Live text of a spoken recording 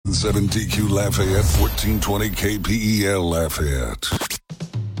7 DQ Lafayette, 1420 KPEL Lafayette.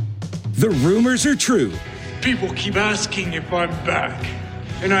 The rumors are true. People keep asking if I'm back,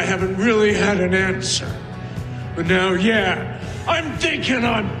 and I haven't really had an answer. But now, yeah, I'm thinking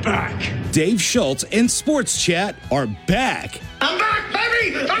I'm back. Dave Schultz and SportsChat are back. I'm back,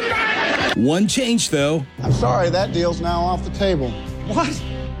 baby! I'm back! One change, though. I'm sorry, that deal's now off the table. What?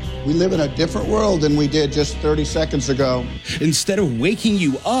 We live in a different world than we did just 30 seconds ago. Instead of waking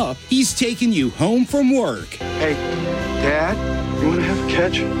you up, he's taking you home from work. Hey, Dad, you want to have a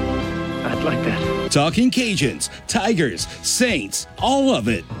catch? I'd like that. Talking Cajuns, Tigers, Saints, all of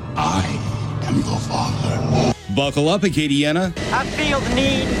it. I am your father. Buckle up, Acadiana. I feel the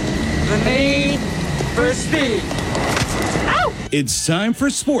need for speed. Ow! It's time for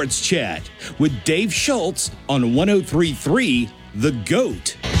SportsChat with Dave Schultz on 103.3 The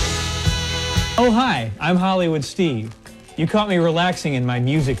GOAT. Oh, hi, I'm Hollywood Steve. You caught me relaxing in my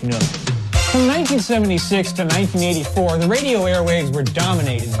music nook. From 1976 to 1984, the radio airwaves were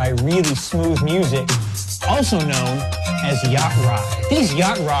dominated by really smooth music, also known as Yacht Rock. These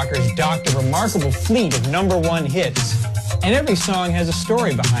Yacht Rockers docked a remarkable fleet of #1 hits, and every song has a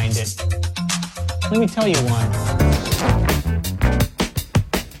story behind it. Let me tell you one.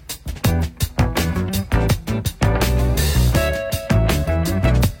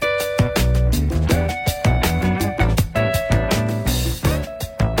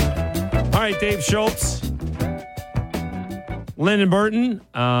 Dave Schultz, Lyndon Burton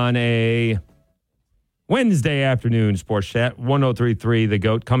on a Wednesday afternoon Sports Chat, 103.3 The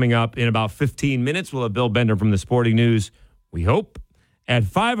GOAT. Coming up in about 15 minutes, we'll have Bill Bender from the Sporting News, we hope. At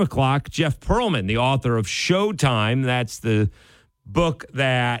 5 o'clock, Jeff Pearlman, the author of Showtime. That's the book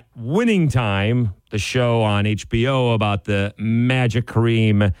that Winning Time, the show on HBO about the Magic,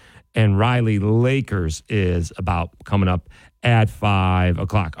 Kareem, and Riley Lakers, is about, coming up at 5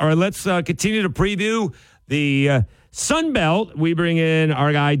 o'clock. All right, let's continue to preview the Sun Belt. We bring in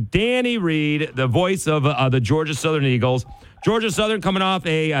our guy, Danny Reed, the voice of the Georgia Southern Eagles. Georgia Southern coming off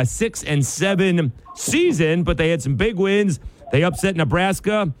a 6-7 season, but they had some big wins. They upset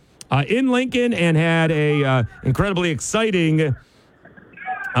Nebraska in Lincoln and had a incredibly exciting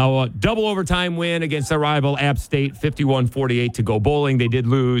double overtime win against their rival App State, 51-48 to go bowling. They did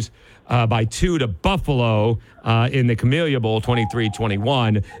lose by 2 to Buffalo in the Camellia Bowl,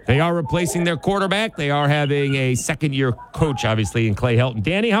 23-21. They are replacing their quarterback. They are having a second-year coach, obviously, in Clay Helton.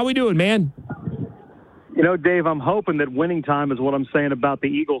 Danny, how we doing, man? You know, Dave, I'm hoping that winning time is what I'm saying about the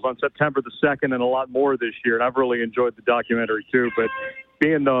Eagles on September the 2nd and a lot more this year, and I've really enjoyed the documentary too. But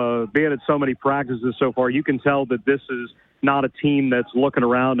being at so many practices so far, you can tell that this is not a team that's looking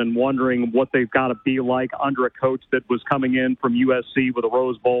around and wondering what they've got to be like under a coach that was coming in from USC with a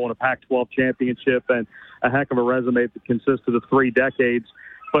Rose Bowl and a Pac-12 championship and a heck of a resume that consisted of 3 decades.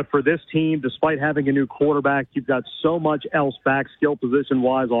 But for this team, despite having a new quarterback, you've got so much else back skill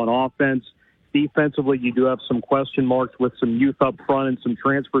position-wise on offense. Defensively, you do have some question marks with some youth up front and some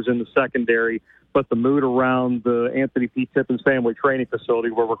transfers in the secondary. But the mood around the Anthony P. Tippins Family Training Facility,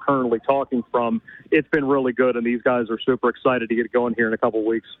 where we're currently talking from, it's been really good, and these guys are super excited to get going here in a couple of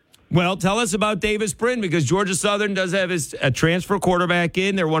weeks. Well, tell us about Davis Brin, because Georgia Southern does have a transfer quarterback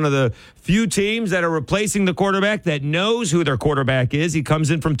in. They're one of the few teams that are replacing the quarterback that knows who their quarterback is. He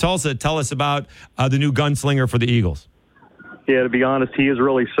comes in from Tulsa. Tell us about the new gunslinger for the Eagles. Yeah, to be honest, he is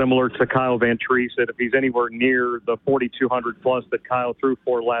really similar to Kyle Van Treese. That if he's anywhere near the 4,200 plus that Kyle threw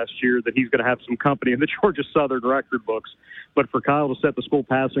for last year, that he's going to have some company in the Georgia Southern record books. But for Kyle to set the school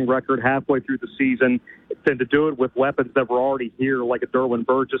passing record halfway through the season, and to do it with weapons that were already here, like a Derwin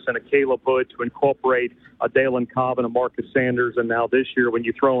Burgess and a Caleb Hood, to incorporate a Dalen Cobb and a Marcus Sanders, and now this year when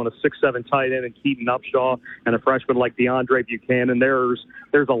you throw in a 6'7" tight end and Keaton Upshaw and a freshman like DeAndre Buchanan, there's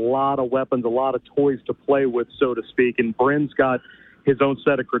a lot of weapons, a lot of toys to play with, so to speak. And Brin's got his own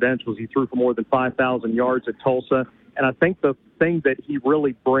set of credentials. He threw for more than 5,000 yards at Tulsa. And I think the thing that he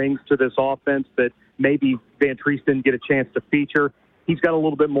really brings to this offense that maybe Van Treese didn't get a chance to feature, he's got a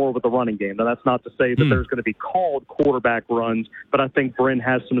little bit more with the running game. Now, that's not to say that there's going to be called quarterback runs, but I think Brin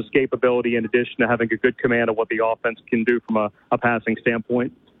has some escapability in addition to having a good command of what the offense can do from a passing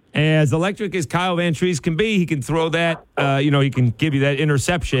standpoint. As electric as Kyle Van Treese can be, he can throw that, he can give you that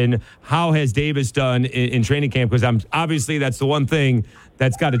interception. How has Davis done in training camp? Because obviously that's the one thing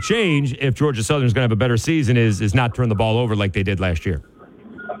that's got to change if Georgia Southern's going to have a better season is not turn the ball over like they did last year.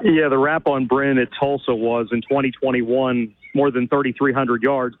 Yeah, the rap on Brin at Tulsa was in 2021 more than 3,300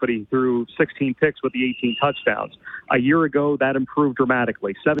 yards, but he threw 16 picks with the 18 touchdowns. A year ago, that improved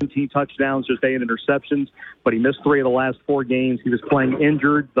dramatically. 17 touchdowns, just 8 interceptions, but he missed 3 of the last 4 games. He was playing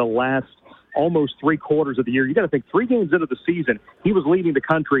injured the last almost 3/4 of the year. You got to think 3 games into the season, he was leading the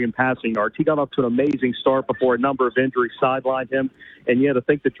country in passing yards. He got off to an amazing start before a number of injuries sidelined him. And to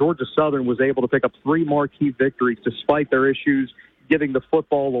think that Georgia Southern was able to pick up 3 marquee victories despite their issues giving the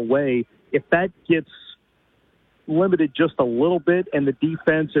football away, if that gets limited just a little bit and the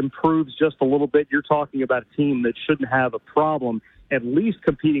defense improves just a little bit, you're talking about a team that shouldn't have a problem at least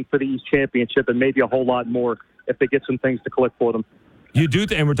competing for the East Championship and maybe a whole lot more if they get some things to click for them. You do,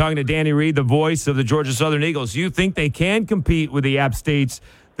 and we're talking to Danny Reed, the voice of the Georgia Southern Eagles. You think they can compete with the App States,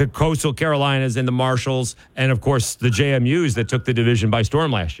 the Coastal Carolinas, and the Marshalls, and, of course, the JMUs that took the division by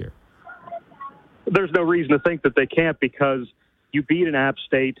storm last year? There's no reason to think that they can't, because you beat an App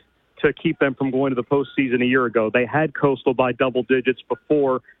State to keep them from going to the postseason a year ago. They had Coastal by double digits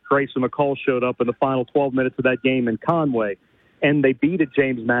before Grayson McCall showed up in the final 12 minutes of that game in Conway. And they beat at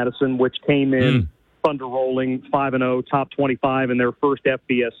James Madison, which came in thunder rolling, 5-0, top 25 in their first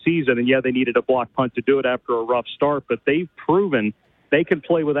FBS season. And, they needed a block punt to do it after a rough start. But they've proven they can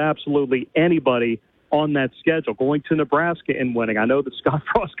play with absolutely anybody on that schedule, going to Nebraska and winning. I know that Scott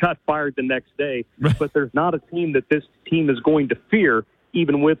Frost got fired the next day, but there's not a team that this team is going to fear,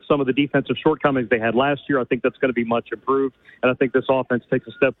 even with some of the defensive shortcomings they had last year. I think that's going to be much improved, and I think this offense takes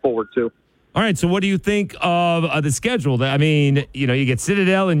a step forward, too. All right, so what do you think of the schedule? I mean, you get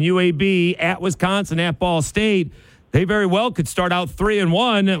Citadel and UAB at Wisconsin, at Ball State. They very well could start out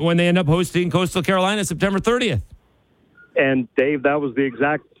 3-1 when they end up hosting Coastal Carolina September 30th. And, Dave, that was the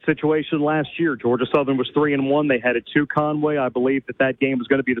exact situation last year. Georgia Southern was 3-1. They headed to Conway. I believe that game was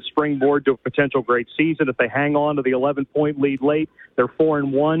going to be the springboard to a potential great season. If they hang on to the 11-point lead late, they're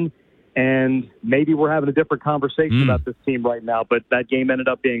 4-1. And maybe we're having a different conversation about this team right now. But that game ended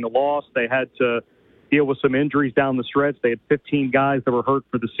up being a loss. They had to deal with some injuries down the stretch. They had 15 guys that were hurt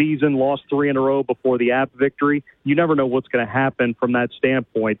for the season, lost 3 in a row before the App victory. You never know what's going to happen from that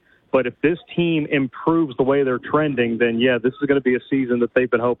standpoint. But if this team improves the way they're trending, then, this is going to be a season that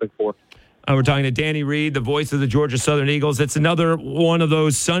they've been hoping for. We're talking to Danny Reed, the voice of the Georgia Southern Eagles. It's another one of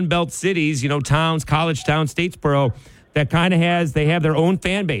those Sun Belt cities, towns, college town, Statesboro, that kind of have their own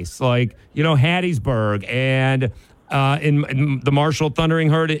fan base, like, Hattiesburg and in the Marshall Thundering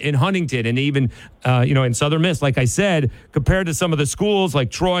Herd in Huntington, and even, in Southern Miss. Like I said, compared to some of the schools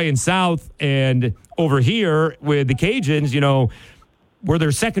like Troy and South, and over here with the Cajuns, we're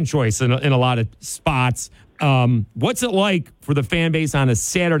their second choice in a lot of spots. What's it like for the fan base on a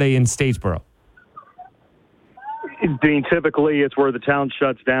Saturday in Statesboro? Dean, typically it's where the town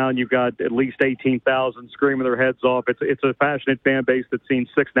shuts down. You've got at least 18,000 screaming their heads off. It's a passionate fan base that's seen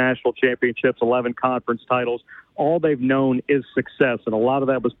 6 national championships, 11 conference titles. All they've known is success, and a lot of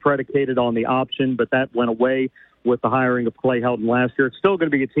that was predicated on the option, but that went away with the hiring of Clay Helton last year. It's still going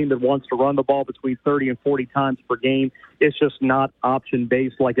to be a team that wants to run the ball between 30 and 40 times per game. It's just not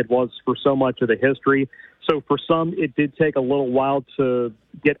option-based like it was for so much of the history. So for some, it did take a little while to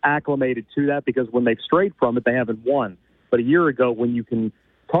get acclimated to that, because when they've strayed from it, they haven't won. But a year ago, when you can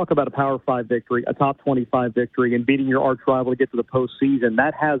talk about a Power 5 victory, a top 25 victory, and beating your arch rival to get to the postseason,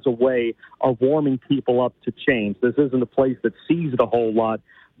 that has a way of warming people up to change. This isn't a place that sees it a whole lot,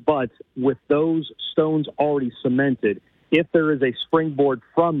 but with those stones already cemented, if there is a springboard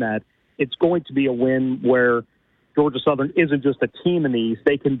from that, it's going to be a win where Georgia Southern isn't just a team in the East.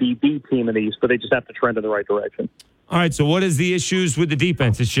 They can be the team in the East, but they just have to trend in the right direction. All right, so what is the issues with the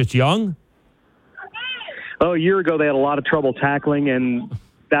defense? It's just young? A year ago they had a lot of trouble tackling, and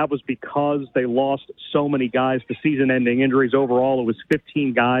that was because they lost so many guys to season-ending injuries. Overall, it was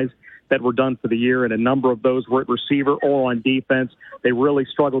 15 guys that were done for the year, and a number of those were at receiver or on defense. They really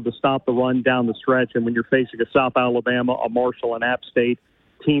struggled to stop the run down the stretch, and when you're facing a South Alabama, a Marshall, and App State,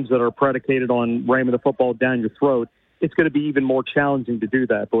 teams that are predicated on ramming the football down your throat, it's going to be even more challenging to do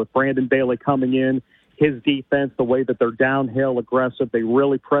that. But with Brandon Bailey coming in, his defense, the way that they're downhill aggressive, they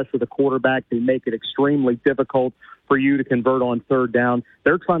really pressure the quarterback. They make it extremely difficult for you to convert on third down.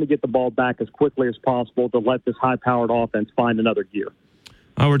 They're trying to get the ball back as quickly as possible to let this high-powered offense find another gear.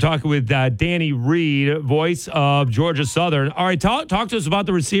 We're talking with Danny Reed, voice of Georgia Southern. All right, talk to us about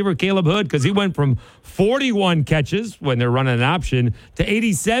the receiver, Caleb Hood, because he went from 41 catches when they're running an option to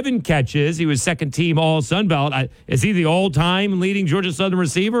 87 catches. He was second-team All-Sun Belt. Is he the all-time leading Georgia Southern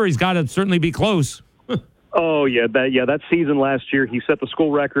receiver? He's got to certainly be close. That season last year, he set the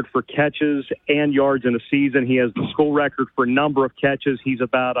school record for catches and yards in a season. He has the school record for number of catches. He's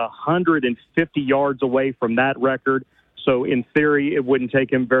about 150 yards away from that record. So in theory, it wouldn't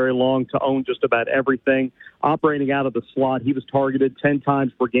take him very long to own just about everything. Operating out of the slot, he was targeted 10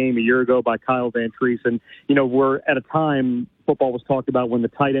 times per game a year ago by Kyle Van Treese. And, we're at a time football was talked about when the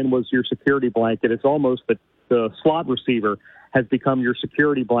tight end was your security blanket. It's almost the slot receiver has become your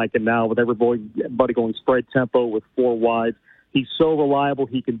security blanket now with everybody going spread tempo with 4 wides. He's so reliable.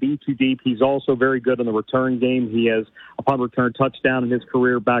 He can be too deep. He's also very good in the return game. He has a punt return touchdown in his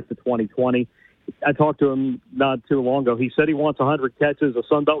career back to 2020. I talked to him not too long ago. He said he wants 100 catches. A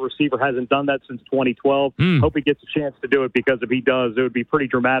Sun Belt receiver hasn't done that since 2012. Hope he gets a chance to do it, because if he does, it would be pretty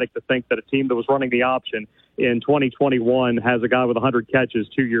dramatic to think that a team that was running the option in 2021 has a guy with 100 catches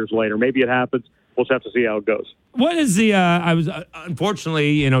 2 years later. Maybe it happens. We'll just have to see how it goes. What is the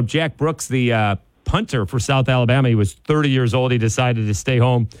unfortunately, Jack Brooks, the punter for South Alabama, he was 30 years old. He decided to stay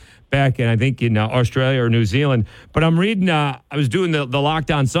home back in, I think, in Australia or New Zealand. But I'm reading, I was doing the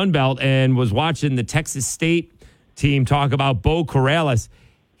Lockdown Sun Belt and was watching the Texas State team talk about Bo Corrales.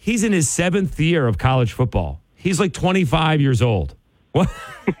 He's in his 7th year of college football. He's like 25 years old.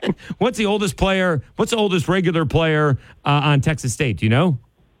 What's the oldest player? What's the oldest regular player on Texas State? Do you know?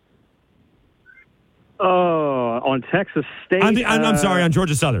 On Texas State. I'm sorry, on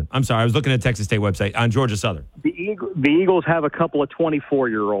Georgia Southern. I'm sorry, I was looking at Texas State website on Georgia Southern. The Eagles have a couple of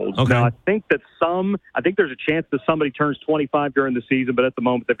 24-year-olds. Okay. Now, I think there's a chance that somebody turns 25 during the season, but at the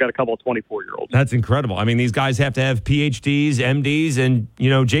moment they've got a couple of 24-year-olds. That's incredible. I mean, these guys have to have PhDs, MDs, and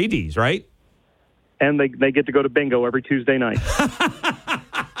JDs, right? And they get to go to bingo every Tuesday night.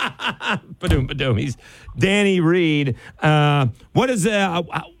 Ba-doom. He's Danny Reed. What does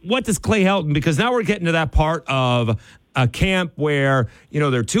Clay Helton? Because now we're getting to that part of a camp where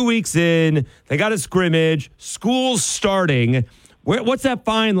they're 2 weeks in, they got a scrimmage, school's starting. What's that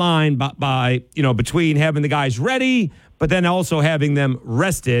fine line by between having the guys ready, but then also having them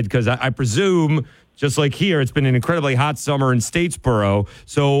rested? Because I presume, just like here, it's been an incredibly hot summer in Statesboro.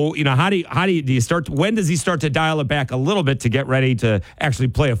 So, how do you start? When does he start to dial it back a little bit to get ready to actually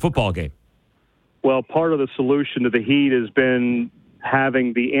play a football game? Well, part of the solution to the heat has been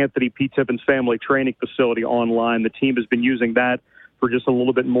having the Anthony P. Tippins family training facility online. The team has been using that for just a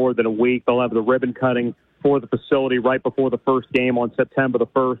little bit more than a week. They'll have the ribbon cutting for the facility right before the first game on September the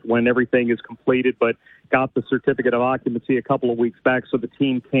 1st when everything is completed, but got the certificate of occupancy a couple of weeks back so the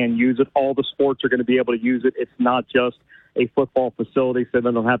team can use it. All the sports are going to be able to use it. It's not just a football facility, so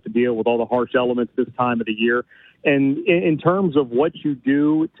then they'll have to deal with all the harsh elements this time of the year. And in terms of what you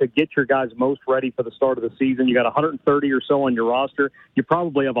do to get your guys most ready for the start of the season, you got 130 or so on your roster. You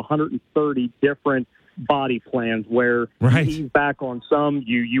probably have 130 different body plans where you ease back on some,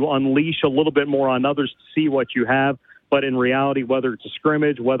 you unleash a little bit more on others to see what you have. But in reality, whether it's a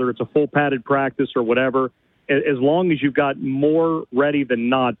scrimmage, whether it's a full padded practice or whatever, as long as you've got more ready than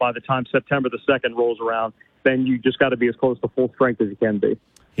not by the time September the 2nd rolls around, then you just got to be as close to full strength as you can be.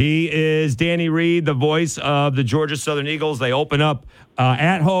 He is Danny Reed, the voice of the Georgia Southern Eagles. They open up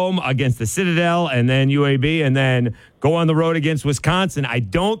at home against the Citadel and then UAB and then go on the road against Wisconsin. I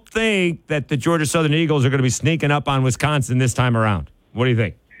don't think that the Georgia Southern Eagles are going to be sneaking up on Wisconsin this time around. What do you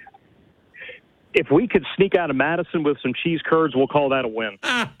think? If we could sneak out of Madison with some cheese curds, we'll call that a win.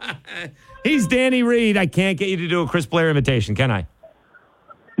 He's Danny Reed. I can't get you to do a Chris Blair imitation, can I?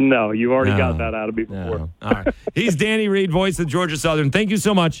 No, you already got that out of me before. No. All right. He's Danny Reed, voice of Georgia Southern. Thank you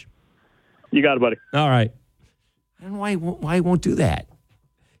so much. You got it, buddy. All right. I don't know why he won't do that.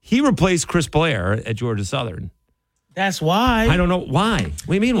 He replaced Chris Blair at Georgia Southern. That's why. I don't know why. What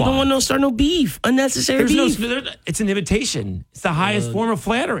do you mean why? You don't want to start no beef. Unnecessary beef. It's an invitation. It's the highest form of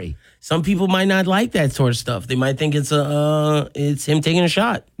flattery. Some people might not like that sort of stuff. They might think it's him taking a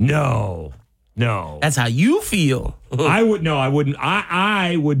shot. No. That's how you feel. I wouldn't.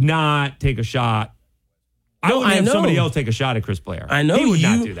 I would not take a shot. I wouldn't have somebody else take a shot at Chris Blair. I know. He would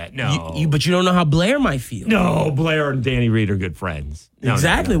not do that. No. But you don't know how Blair might feel. No, Blair and Danny Reed are good friends. No,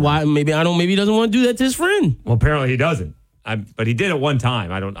 exactly. No. Why? Maybe he doesn't want to do that to his friend. Well, apparently he doesn't. But he did it one time.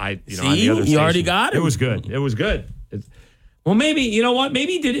 See, on the other you already got it. It was good. Well, maybe, you know what?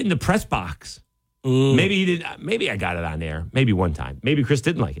 Maybe he did it in the press box. Maybe he did. Maybe I got it on there. Maybe one time. Maybe Chris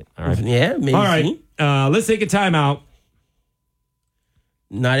didn't like it. All right. Yeah, maybe. All right. Let's take a timeout.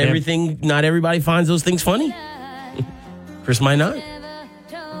 Not everybody finds those things funny. Chris might not.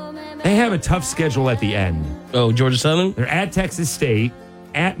 They have a tough schedule at the end. Oh, Georgia Southern? They're at Texas State,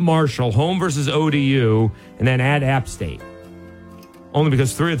 at Marshall, home versus ODU, and then at App State. Only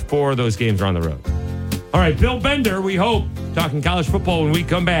because 3 or 4 of those games are on the road. All right, Bill Bender, we hope, talking college football when we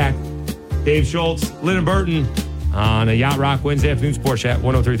come back. Dave Schultz, Lynn Burton on a Yacht Rock Wednesday afternoon sports chat,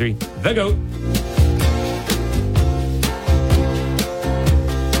 103.3 The GOAT.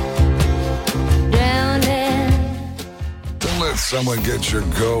 Let someone get your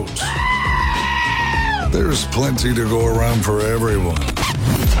goat. There's plenty to go around for everyone.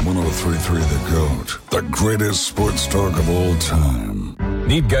 103.3 The GOAT, the greatest sports talk of all time.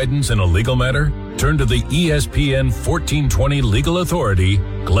 Need guidance in a legal matter? Turn to the ESPN 1420 Legal Authority,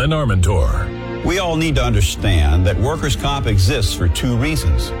 Glenn Armentor. We all need to understand that workers' comp exists for two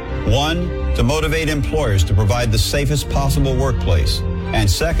reasons. One, to motivate employers to provide the safest possible workplace. And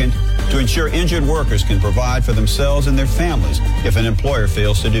second, to ensure injured workers can provide for themselves and their families if an employer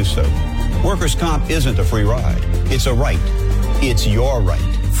fails to do so. Workers' comp isn't a free ride. It's a right. It's your right.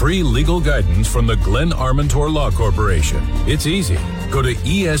 Free legal guidance from the Glenn Armentor Law Corporation. It's easy. Go to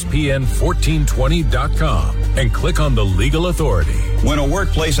ESPN1420.com and click on the Legal Authority. When a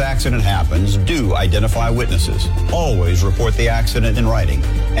workplace accident happens, do identify witnesses. Always report the accident in writing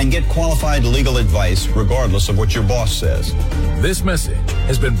and get qualified legal advice regardless of what your boss says. This message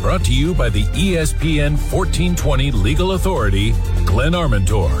has been brought to you by the ESPN 1420 Legal Authority, Glenn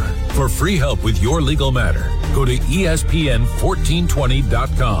Armentor. For free help with your legal matter, go to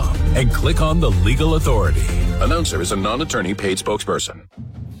ESPN1420.com and click on the Legal Authority. Announcer is a non-attorney paid spokesperson.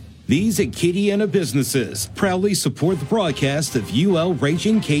 These Acadiana businesses proudly support the broadcast of UL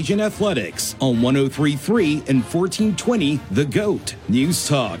Ragin Cajun Athletics on 103.3 and 1420 The Goat. News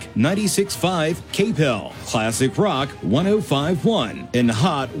Talk 96.5 KPEL, Classic Rock 105.1 and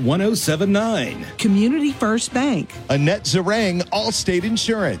Hot 107.9. Community First Bank. Annette Zarang, Allstate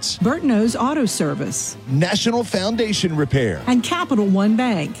Insurance. Burtno's Auto Service. National Foundation Repair. And Capital One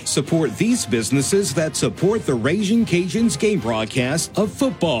Bank. Support these businesses that support the Ragin Cajuns game broadcast of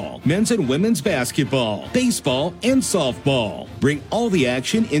football, men's and women's basketball, baseball, and softball. Bring all the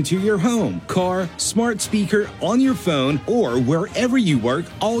action into your home, car, smart speaker, on your phone, or wherever you work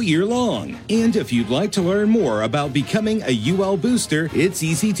all year long. And if you'd like to learn more about becoming a UL booster, it's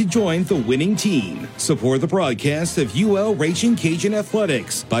easy to join the winning team. Support the broadcast of UL Ragin Cajun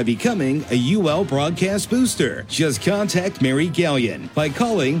Athletics by becoming a UL broadcast booster. Just contact Mary Gallion by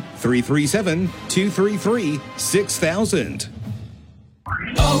calling 337-233-6000.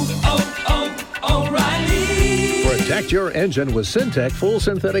 O'Reilly. Protect your engine with Syntec Full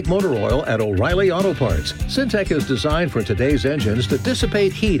Synthetic Motor Oil at O'Reilly Auto Parts. Syntec is designed for today's engines to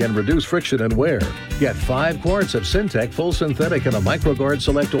dissipate heat and reduce friction and wear. Get 5 quarts of Syntec Full Synthetic and a MicroGuard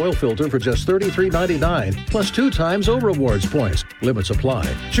Select Oil Filter for just $33.99, plus 2 times O Rewards points. Limits apply.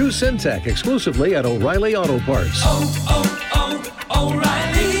 Choose Syntec exclusively at O'Reilly Auto Parts.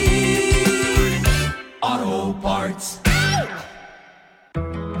 O'Reilly Auto Parts.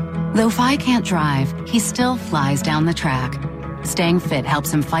 Though Phi can't drive, he still flies down the track. Staying fit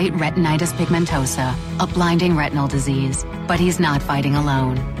helps him fight retinitis pigmentosa, a blinding retinal disease. But he's not fighting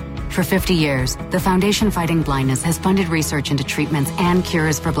alone. For 50 years, the Foundation Fighting Blindness has funded research into treatments and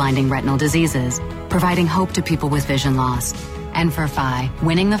cures for blinding retinal diseases, providing hope to people with vision loss. And for Phi,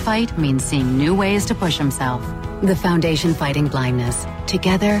 winning the fight means seeing new ways to push himself. The Foundation Fighting Blindness.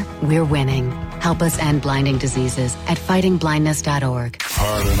 Together, we're winning. Help us end blinding diseases at fightingblindness.org.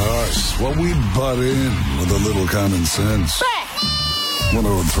 Pardon us while we butt in with a little common sense.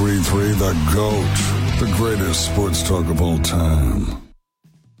 103.3 The GOAT, the greatest sports talk of all time.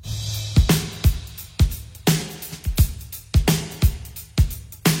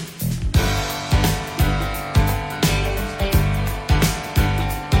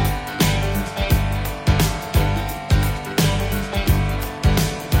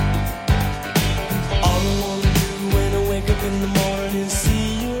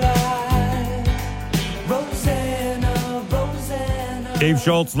 Dave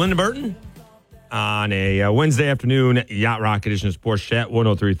Schultz, Linda Burton, on a Wednesday afternoon Yacht Rock edition of Sports Chat,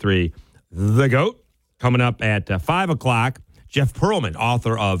 103.3 The GOAT. Coming up at 5 o'clock, Jeff Pearlman,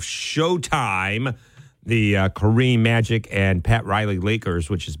 author of Showtime, the Kareem Magic and Pat Riley Lakers,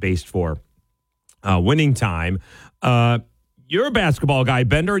 which is based for Winning Time. You're a basketball guy,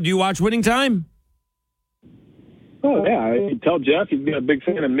 Bender. Do you watch Winning Time? Oh, yeah. I tell Jeff he's been a big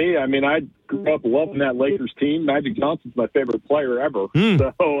fan of me. I mean, I grew up loving that Lakers team. Magic Johnson's my favorite player ever.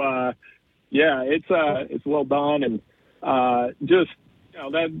 So, yeah, it's well done. And just, you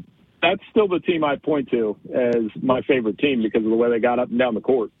know, that's still the team I point to as my favorite team because of the way they got up and down the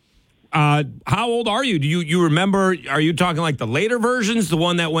court. How old are you? Do you remember, are you talking like the later versions, the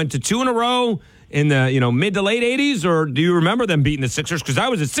one that went to 2 in a row in the mid to late 80s, or do you remember them beating the Sixers? Because I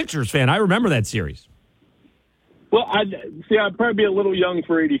was a Sixers fan. I remember that series. Well, I'd probably be a little young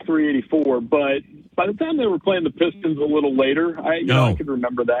for 83, 84, but by the time they were playing the Pistons a little later, I could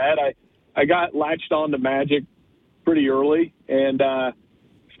remember that. I got latched on to Magic pretty early, and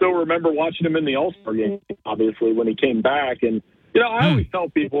still remember watching him in the All-Star game, obviously, when he came back. And, I always tell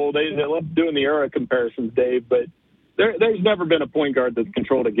people, they love doing the era comparisons, Dave, but there's never been a point guard that's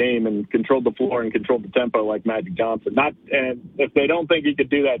controlled a game and controlled the floor and controlled the tempo like Magic Johnson. And if they don't think he could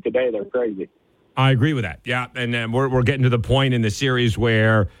do that today, they're crazy. I agree with that. Yeah, and then we're getting to the point in the series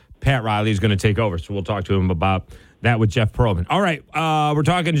where Pat Riley is going to take over. So we'll talk to him about that with Jeff Pearlman. All right, we're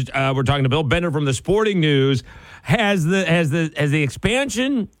talking to Bill Bender from the Sporting News. Has the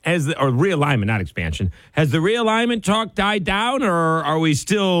expansion, or realignment, not expansion, has the realignment talk died down, or are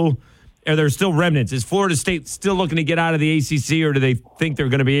there still remnants? Is Florida State still looking to get out of the ACC, or do they think they're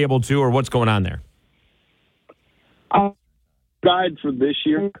going to be able to, or what's going on there? I'll guide for this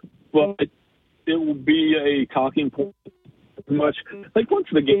year, but it will be a talking point. Much like once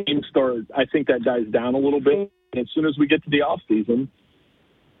the game starts, I think that dies down a little bit. As soon as we get to the off season,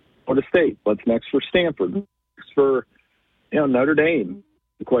 Florida State, what's next for Stanford, next for Notre Dame.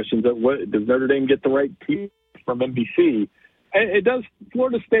 The questions of what does Notre Dame get the right team from NBC? It does.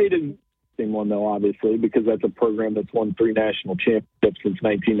 Florida State is the one though, obviously, because that's a program that's won 3 national championships since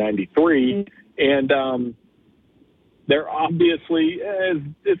 1993, and they're obviously,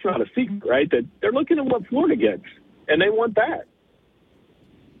 it's not a secret, right, that they're looking at what Florida gets, and they want that.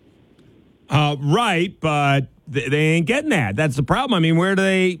 Right, but they ain't getting that. That's the problem. I mean, where do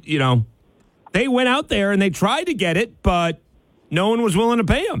they, they went out there and they tried to get it, but no one was willing to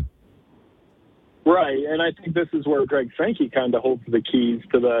pay them. Right, and I think this is where Greg Sankey kind of holds the keys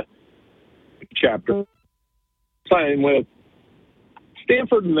to the chapter. Signing with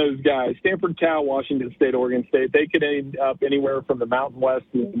Stanford and those guys, Stanford, Cal, Washington State, Oregon State, they could end up anywhere from the Mountain West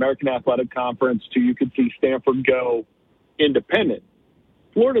to the American Athletic Conference to you could see Stanford go independent.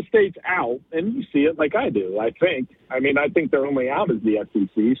 Florida State's out, and you see it like I do, I think. I mean, I think they're only out as the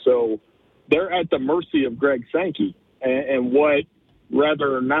SEC, so they're at the mercy of Greg Sankey and what,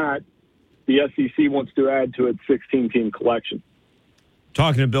 whether or not the SEC wants to add to its 16-team collection.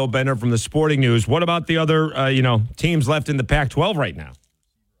 Talking to Bill Bender from the Sporting News. What about the other, teams left in the Pac-12 right now?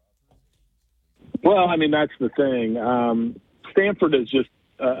 Well, I mean, that's the thing. Stanford is just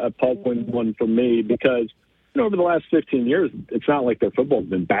a puzzling one for me because over the last 15 years, it's not like their football's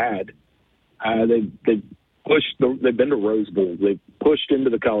been bad. They've been to Rose Bowl. They've pushed into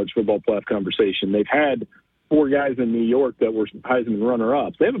the college football playoff conversation. They've had 4 guys in New York that were Heisman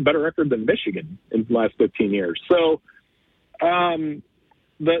runner-ups. They have a better record than Michigan in the last 15 years. So,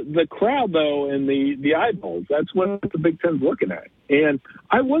 the crowd, though, and the eyeballs, that's what the Big Ten's looking at. And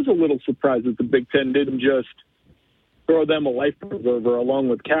I was a little surprised that the Big Ten didn't just throw them a life preserver along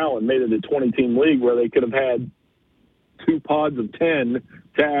with Cal and made it a 20-team league where they could have had 2 pods of 10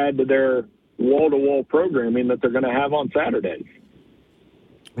 to add to their wall-to-wall programming that they're going to have on Saturdays.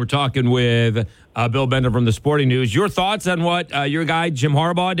 We're talking with Bill Bender from the Sporting News. Your thoughts on what your guy Jim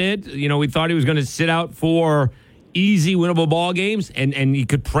Harbaugh did? We thought he was going to sit out for easy, winnable ball games, and he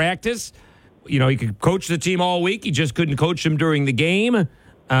could practice. He could coach the team all week. He just couldn't coach them during the game.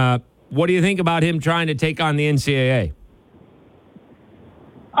 What do you think about him trying to take on the NCAA?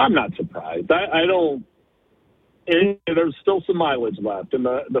 I'm not surprised. I don't. There's still some mileage left, and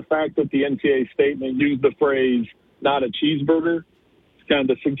the fact that the NCAA statement used the phrase "not a cheeseburger" kind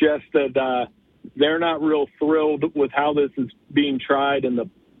of suggests that they're not real thrilled with how this is being tried in the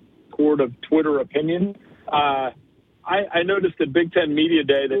court of Twitter opinion. I noticed at Big Ten Media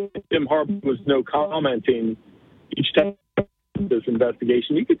Day that Jim Harbaugh was no commenting each time this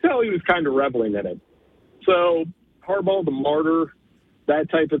investigation. You could tell he was kind of reveling in it. So Harbaugh, the martyr,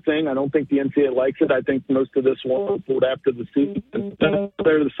 that type of thing, I don't think the NCAA likes it. I think most of this will report after the season.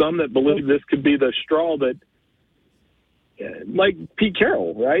 There are some that believe this could be the straw that, like Pete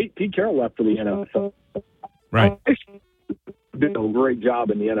Carroll, right? Pete Carroll left for the NFL. Right. Did a great job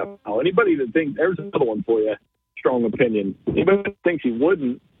in the NFL. Anybody that thinks, there's another one for you, strong opinion. Anybody that thinks he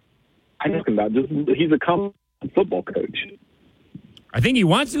wouldn't, I'm talking about he's a competent football coach. I think he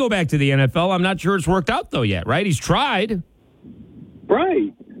wants to go back to the NFL. I'm not sure it's worked out, though, yet, right? He's tried.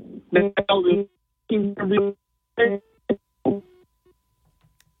 Right.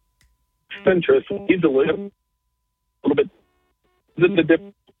 Interest. He's a little bit the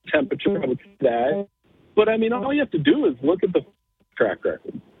different temperature, I would say that. But, I mean, all you have to do is look at the track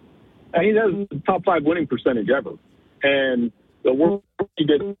record. And he has the top 5 winning percentage ever. And the work he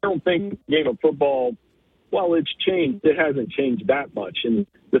did, I don't think the game of football, well, it's changed. It hasn't changed that much. And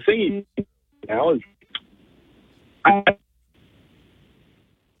the thing now is, all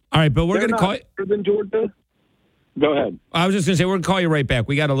right, but we're going to call you. Than Georgia. Go ahead. I was just going to say, we're going to call you right back.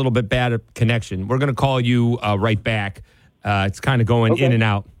 We got a little bit bad connection. We're going to call you right back. It's kind of going in and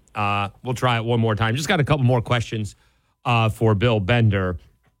out. We'll try it one more time. Just got a couple more questions for Bill Bender.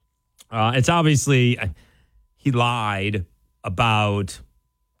 It's obviously, he lied about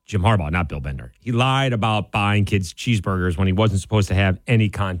Jim Harbaugh, not Bill Bender. He lied about buying kids cheeseburgers when he wasn't supposed to have any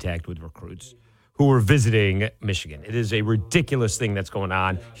contact with recruits. who were visiting Michigan. It is a ridiculous thing that's going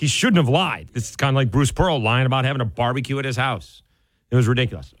on. He shouldn't have lied. This is kind of like Bruce Pearl lying about having a barbecue at his house. It was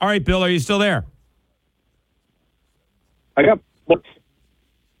ridiculous. All right, Bill, are you still there? I got.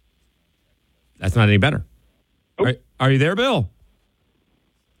 That's not any better. Oh. Are you there, Bill?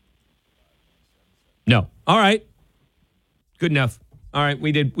 No. All right. Good enough. All right,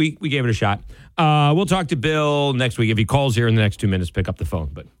 we did. We gave it a shot. We'll talk to Bill next week. If he calls here in the next 2 minutes, pick up the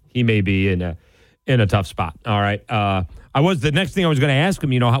phone. But he may be in a tough spot. All right. The next thing I was going to ask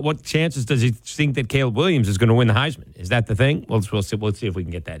him, what chances does he think that Caleb Williams is going to win the Heisman? Is that the thing? We'll see if we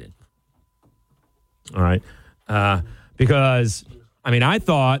can get that in. All right. Because I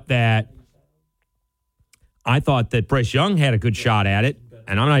thought that Bryce Young had a good shot at it,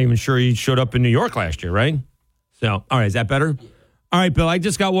 and I'm not even sure he showed up in New York last year, right? So, all right, is that better? All right, Bill, I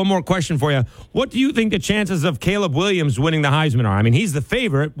just got one more question for you. What do you think the chances of Caleb Williams winning the Heisman are? He's the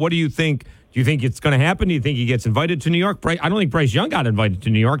favorite. What do you think? Do you think it's going to happen? Do you think he gets invited to New York? I don't think Bryce Young got invited to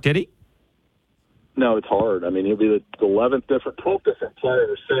New York, did he? No, it's hard. He'll be the 12th different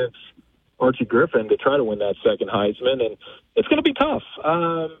player since Archie Griffin to try to win that second Heisman, and it's going to be tough.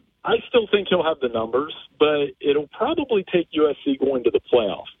 I still think he'll have the numbers, but it'll probably take USC going to the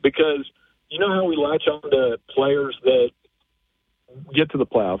playoff because you know how we latch on to players that get to the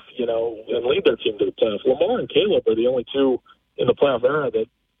playoff, and lead their team to the playoff. Lamar and Caleb are the only two in the playoff era that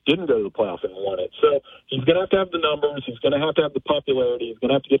didn't go to the playoff and won it. So he's going to have the numbers. He's going to have the popularity. He's going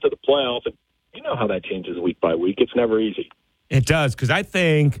to have to get to the playoff. And you know how that changes week by week. It's never easy. It does, because I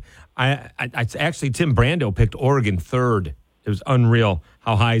think actually Tim Brando picked Oregon third. It was unreal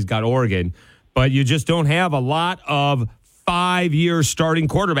how high he's got Oregon. But you just don't have a lot of 5-year starting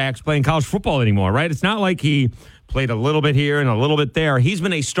quarterbacks playing college football anymore, right? It's not like he played a little bit here and a little bit there. He's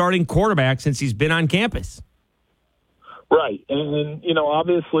been a starting quarterback since he's been on campus. Right. And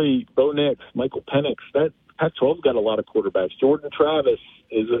obviously, Bo Nix, Michael Penix, that Pac-12's got a lot of quarterbacks. Jordan Travis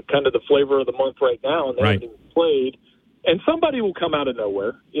is kind of the flavor of the month right now, and they haven't played. And somebody will come out of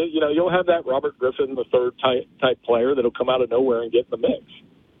nowhere. You'll have that Robert Griffin III type player that'll come out of nowhere and get in the mix.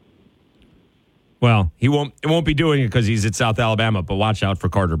 Well, it won't be doing it because he's at South Alabama, but watch out for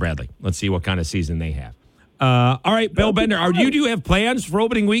Carter Bradley. Let's see what kind of season they have. All right, Bill Bender, do you have plans for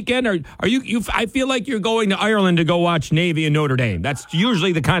opening weekend? Or are you? I feel like you're going to Ireland to go watch Navy and Notre Dame. That's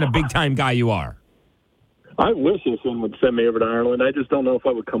usually the kind of big time guy you are. I wish this one would send me over to Ireland. I just don't know if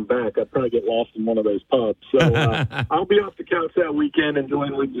I would come back. I'd probably get lost in one of those pubs. So I'll be off the couch that weekend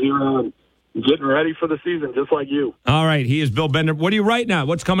enjoying League Zero and getting ready for the season, just like you. All right, he is Bill Bender. What are you writing now?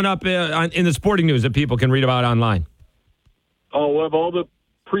 What's coming up in the sporting news that people can read about online? Oh, we'll have all the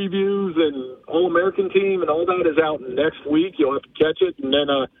previews and All-American team and all that is out next week. You'll have to catch it. And then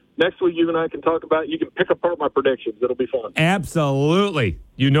next week you and I can talk about it. You can pick apart my predictions. It'll be fun. Absolutely.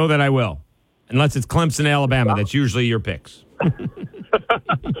 You know that I will. Unless it's Clemson, Alabama. That's usually your picks.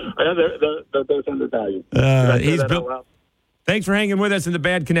 Those undervalued. He's Bill. Thanks for hanging with us in the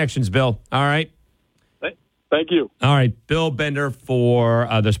bad connections, Bill. All right. Thank you. All right. Bill Bender for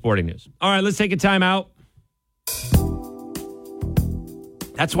the sporting news. All right. Let's take a time out.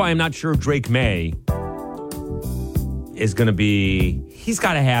 That's why I'm not sure Drake May is going to be. He's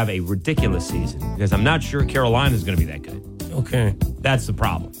got to have a ridiculous season because I'm not sure Carolina is going to be that good. Okay. That's the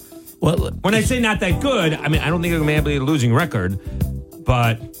problem. Well, when I say not that good, I don't think they're going to be a losing record,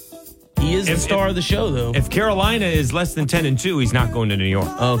 but he is the star of the show, though. If Carolina is less than 10-2, he's not going to New York.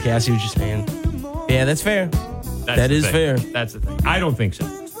 Okay, I see what you're saying. Yeah, that's fair. That is fair. That's the thing. I don't think so.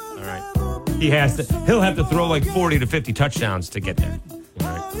 All right. He'll have to throw like 40 to 50 touchdowns to get there.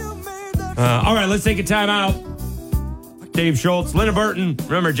 All right, let's take a time out. Dave Schultz, Linda Burton,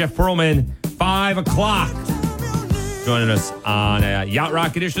 remember Jeff Pearlman, 5 o'clock. Joining us on a Yacht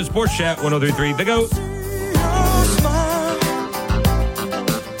Rock edition of Sports Chat, 103.3 The GOAT.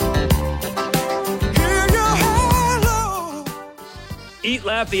 Eat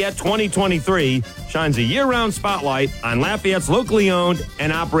Lafayette 2023 shines a year-round spotlight on Lafayette's locally owned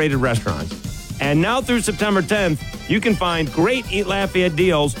and operated restaurants. And now through September 10th, you can find great Eat Lafayette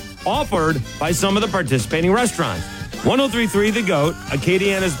deals offered by some of the participating restaurants. 103.3 The GOAT,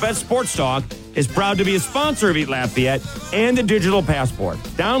 Acadiana's best sports talk, is proud to be a sponsor of Eat Lafayette and the Digital Passport.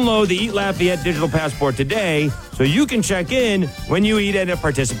 Download the Eat Lafayette Digital Passport today so you can check in when you eat at a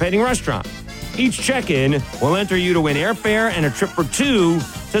participating restaurant. Each check-in will enter you to win airfare and a trip for 2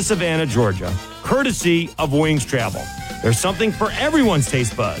 to Savannah, Georgia, courtesy of Wings Travel. There's something for everyone's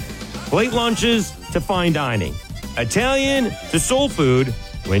taste bud. Late lunches to fine dining, Italian to soul food,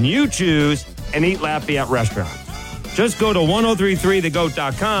 when you choose an Eat Lafayette restaurant. Just go to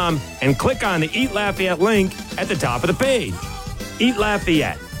 1033thegoat.com and click on the Eat Lafayette link at the top of the page. Eat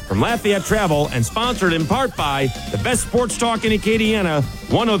Lafayette, from Lafayette Travel and sponsored in part by the best sports talk in Acadiana,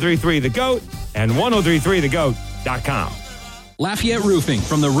 103.3 The GOAT and 1033thegoat.com. Lafayette Roofing,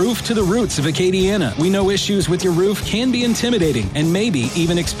 from the roof to the roots of Acadiana. We know issues with your roof can be intimidating and maybe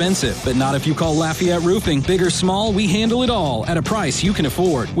even expensive, but not if you call Lafayette Roofing. Big or small, we handle it all at a price you can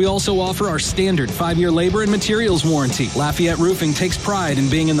afford. We also offer our standard 5-year labor and materials warranty. Lafayette Roofing takes pride in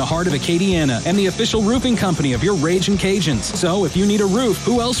being in the heart of Acadiana and the official roofing company of your Ragin Cajuns. So if you need a roof,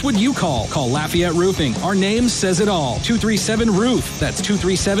 who else would you call? Call Lafayette Roofing. Our name says it all. 237-ROOF. That's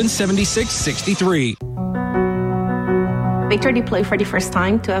 237-7663. Victor deployed for the first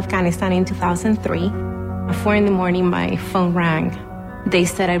time to Afghanistan in 2003. At 4 a.m, my phone rang. They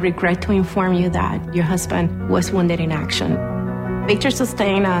said, "I regret to inform you that your husband was wounded in action." Victor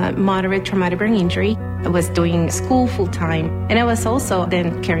sustained a moderate traumatic brain injury. I was doing school full-time, and I was also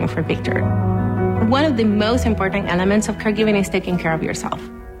then caring for Victor. One of the most important elements of caregiving is taking care of yourself.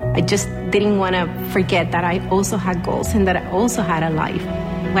 I just didn't want to forget that I also had goals and that I also had a life.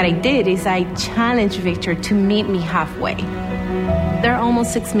 What I did is I challenged Victor to meet me halfway. There are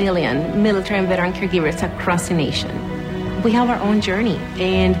almost 6 million military and veteran caregivers across the nation. We have our own journey,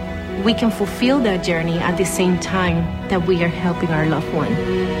 and we can fulfill that journey at the same time that we are helping our loved one.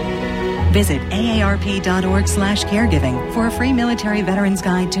 Visit aarp.org/caregiving for a free military veterans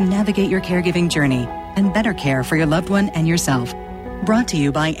guide to navigate your caregiving journey and better care for your loved one and yourself. Brought to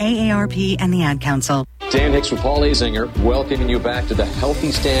you by AARP and the Ad Council. Dan Hicks with Paul Azinger, welcoming you back to the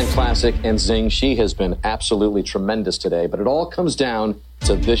Healthy Stand Classic. And Zing, she has been absolutely tremendous today, but it all comes down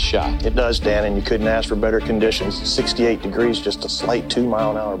to this shot. It does, Dan, and you couldn't ask for better conditions. 68 degrees, just a slight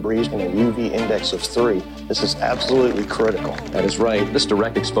 2-mile-an-hour breeze, and a UV index of 3. This is absolutely critical. That is right. This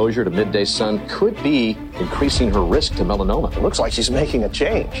direct exposure to midday sun could be increasing her risk to melanoma. It looks like she's making a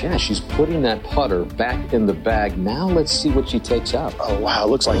change. Yeah, she's putting that putter back in the bag. Now let's see what she takes out. Oh, wow. It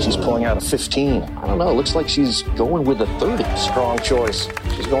looks like she's pulling out a 15. I don't know. It looks like she's going with a 30. Strong choice.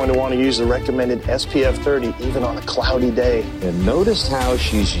 She's going to want to use the recommended SPF 30 even on a cloudy day. And notice how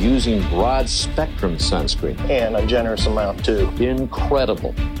she's using broad spectrum sunscreen. And a generous amount, too.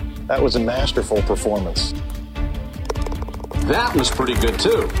 Incredible. That was a masterful performance. That was pretty good,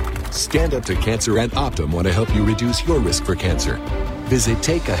 too. Stand Up to Cancer and Optum want to help you reduce your risk for cancer. Visit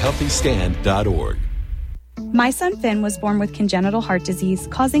takeahealthystand.org. My son Finn was born with congenital heart disease,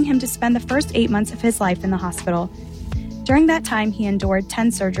 causing him to spend the first 8 months of his life in the hospital. During that time, he endured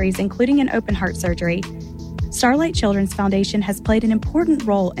 10 surgeries, including an open heart surgery. Starlight Children's Foundation has played an important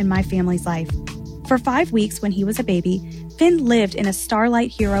role in my family's life. For 5 weeks when he was a baby, Finn lived in a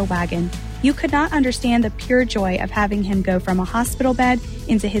Starlight Hero wagon. You could not understand the pure joy of having him go from a hospital bed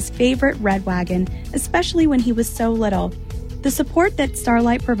into his favorite red wagon, especially when he was so little. The support that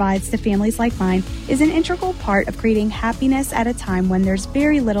Starlight provides to families like mine is an integral part of creating happiness at a time when there's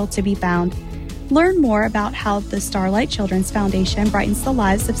very little to be found. Learn more about how the Starlight Children's Foundation brightens the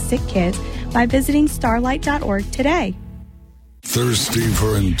lives of sick kids by visiting starlight.org today. Thirsty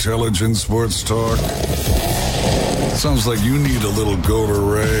for intelligent sports talk? Sounds like you need a little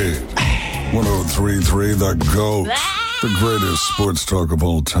Gatorade. 103.3 The GOAT, the greatest sports talk of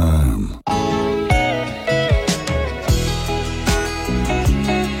all time.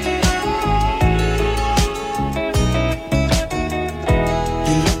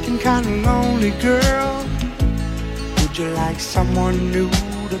 You're looking kind of lonely, girl. Would you like someone new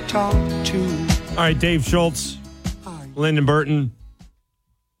to talk to? All right, Dave Schultz, Lyndon Burton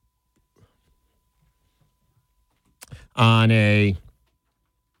on a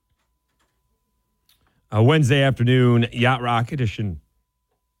Wednesday afternoon Yacht Rock edition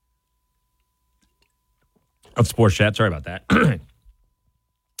of SportsChat. Sorry about that.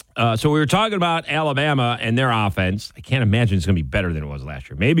 So we were talking about Alabama and their offense. I can't imagine it's going to be better than it was last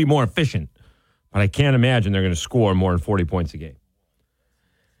year. Maybe more efficient, but I can't imagine they're going to score more than 40 points a game.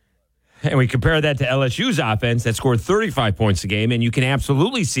 And we compare that to LSU's offense that scored 35 points a game, and you can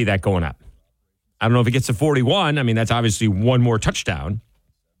absolutely see that going up. I don't know if it gets to 41. I mean, that's obviously one more touchdown.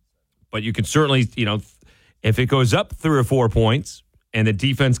 But you can certainly, if it goes up 3 or 4 points and the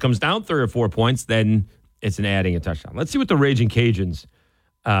defense comes down 3 or 4 points, then it's an adding a touchdown. Let's see what the Ragin Cajuns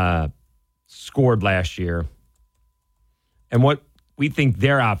scored last year and what we think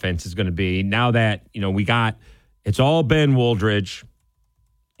their offense is going to be now that, it's all Ben Wooldridge,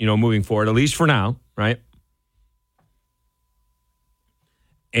 moving forward, at least for now, right?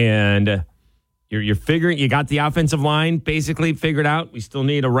 And you're figuring, you got the offensive line basically figured out. We still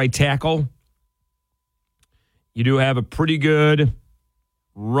need a right tackle. You do have a pretty good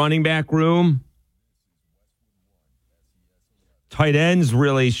running back room. Tight ends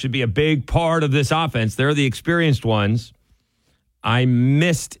really should be a big part of this offense. They're the experienced ones. I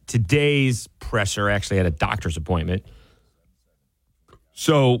missed today's presser. Actually, had a doctor's appointment.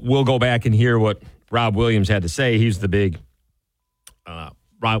 So we'll go back and hear what Rob Williams had to say. He's the big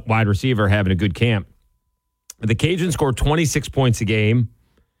wide receiver having a good camp. The Cajuns scored 26 points a game,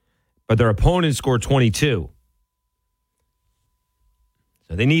 but their opponents scored 22.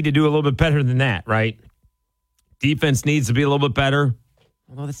 So they need to do a little bit better than that, right? Defense needs to be a little bit better.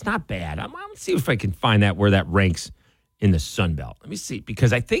 Although that's not bad. I'm going to see if I can find that where that ranks in the Sun Belt. Let me see,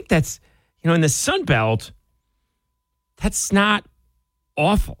 because I think that's, in the Sun Belt, that's not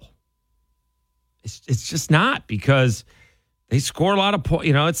awful. It's just not, because they score a lot of points.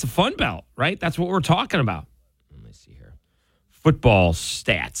 It's the Fun Belt, right? That's what we're talking about. Let me see here. Football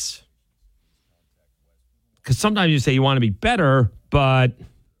stats. Because sometimes you say you want to be better, but,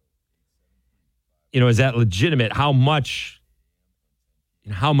 is that legitimate? How much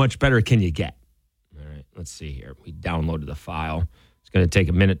better can you get? All right, let's see here. We downloaded the file. It's going to take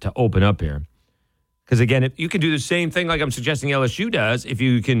a minute to open up here. Because, again, if you can do the same thing like I'm suggesting LSU does, if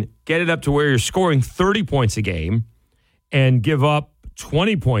you can get it up to where you're scoring 30 points a game and give up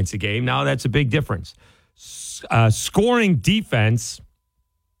 20 points a game, now that's a big difference. Scoring defense,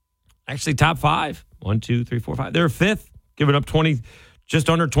 actually top 5. 1, 2, 3, 4, 5. They're fifth, giving up just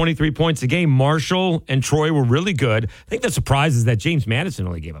under 23 points a game. Marshall and Troy were really good. I think the surprise is that James Madison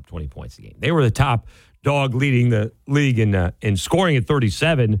only gave up 20 points a game. They were the top dog leading the league in scoring at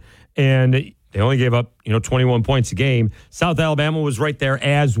 37, and they only gave up 21 points a game. South Alabama was right there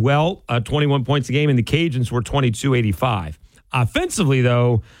as well, 21 points a game, and the Cajuns were 22-85. Offensively,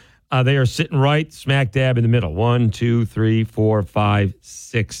 though, they are sitting right smack dab in the middle. 1, 2, 3, 4, 5,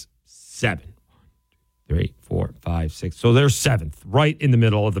 6, 7. 3, 4, 5, 6. So they're seventh, right in the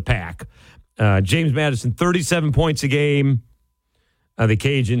middle of the pack. James Madison, 37 points a game. The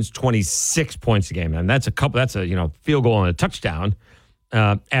Cajuns, 26 points a game. And that's a field goal and a touchdown.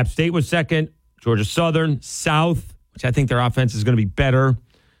 App State was second. Georgia Southern, South, which I think their offense is going to be better.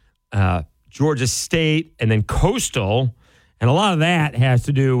 Georgia State, and then Coastal. And a lot of that has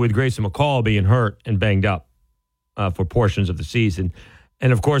to do with Grayson McCall being hurt and banged up for portions of the season.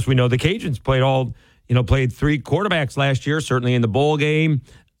 And, of course, we know the Cajuns played 3 quarterbacks last year, certainly in the bowl game.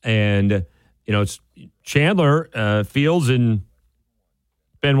 And, it's Chandler, Fields, and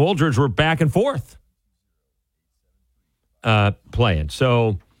Ben Woldridge were back and forth playing.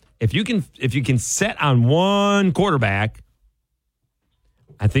 So if you can set on one quarterback,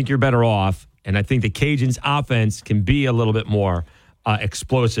 I think you're better off. And I think the Cajuns' offense can be a little bit more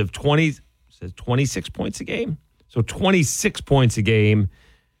explosive. 26 points a game. So 26 points a game.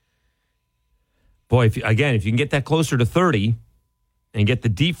 Boy, if you can get that closer to 30 and get the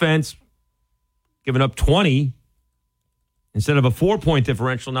defense giving up 20 instead of a 4-point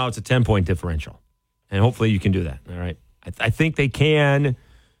differential, now it's a 10-point differential. And hopefully you can do that. All right. I think they can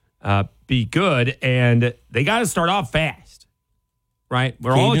be good, and they got to start off fast, right?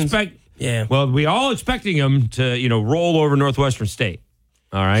 We're all expecting them to, roll over Northwestern State.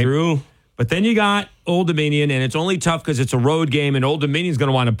 All right. True. But then you got Old Dominion, and it's only tough because it's a road game, and Old Dominion's going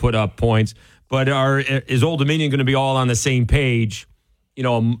to want to put up points. But is Old Dominion going to be all on the same page,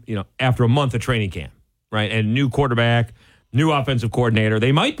 after a month of training camp, right? And new quarterback, new offensive coordinator.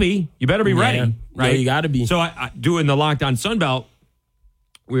 They might be. You better be ready, right? Yeah, you got to be. So I doing the Locked On Sun Belt,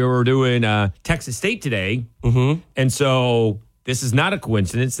 we were doing Texas State today. Mm-hmm. And so this is not a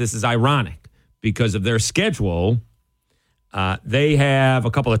coincidence. This is ironic because of their schedule. They have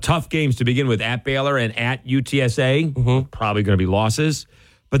a couple of tough games to begin with at Baylor and at UTSA. Mm-hmm. Probably going to be losses.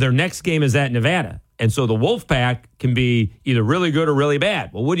 But their next game is at Nevada. And so the Wolfpack can be either really good or really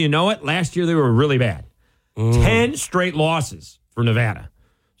bad. Well, wouldn't you know it? Last year they were really bad. 10 straight losses for Nevada.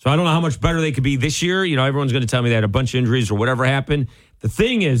 So I don't know how much better they could be this year. Everyone's going to tell me they had a bunch of injuries or whatever happened. The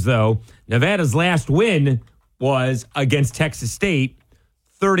thing is, though, Nevada's last win was against Texas State,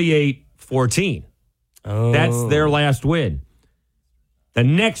 38-14. Oh. That's their last win. The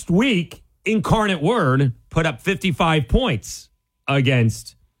next week, Incarnate Word put up 55 points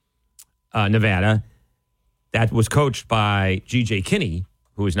against Nevada. That was coached by G.J. Kinney,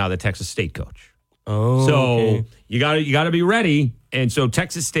 who is now the Texas State coach. Oh, so okay. you got to be ready. And so not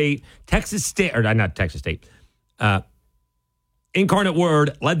Texas State, Incarnate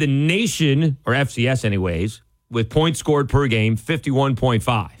Word led the nation, or FCS anyways, with points scored per game,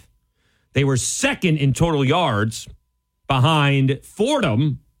 51.5. They were second in total yards behind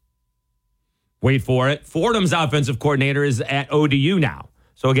Fordham. Wait for it. Fordham's offensive coordinator is at ODU now.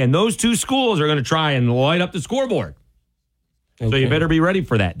 So, again, those two schools are going to try and light up the scoreboard. Okay. So you better be ready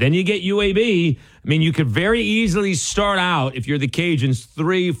for that. Then you get UAB. I mean, you could very easily start out, if you're the Cajuns,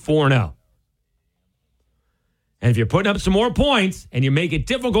 3-4-0. And if you're putting up some more points and you make it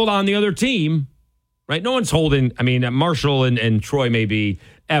difficult on the other team, right? No one's holding. I mean, Marshall and Troy may be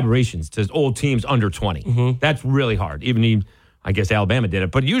aberrations to old teams under 20. Mm-hmm. That's really hard. Even I guess Alabama did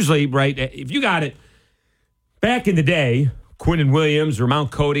it. But usually, right, if you got it back in the day, Quinnen Williams or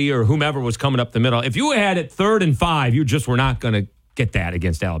Mount Cody or whomever was coming up the middle, if you had it 3rd and 5, you just were not going to get that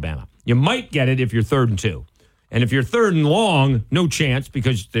against Alabama. You might get it if you're 3rd and 2. And if you're 3rd and long, no chance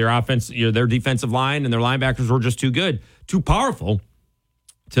because their their defensive line and their linebackers were just too good, too powerful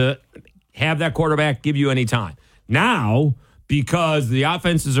to have that quarterback give you any time. Now, because the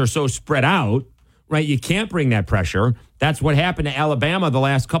offenses are so spread out, right, you can't bring that pressure. That's what happened to Alabama the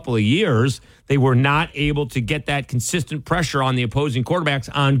last couple of years. They were not able to get that consistent pressure on the opposing quarterbacks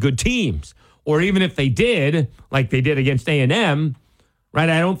on good teams. Or even if they did, like they did against A&M, right,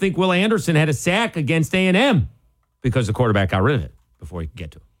 I don't think Will Anderson had a sack against A&M because the quarterback got rid of it before he could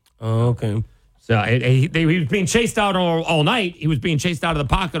get to it. Oh, okay. So he was being chased out all night. He was being chased out of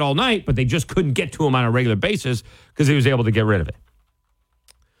the pocket all night, but they just couldn't get to him on a regular basis because he was able to get rid of it.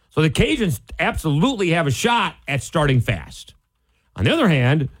 So the Cajuns absolutely have a shot at starting fast. On the other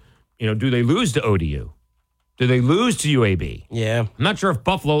hand, do they lose to ODU? Do they lose to UAB? Yeah. I'm not sure if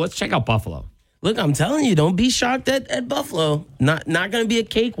Buffalo. Let's check out Buffalo. Look, I'm telling you, don't be shocked at Buffalo. Not going to be a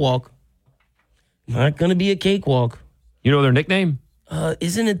cakewalk. Not going to be a cakewalk. You know their nickname?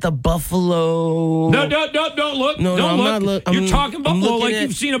 Isn't it the Buffalo? No, don't look. No, don't I'm look. not You're talking Buffalo like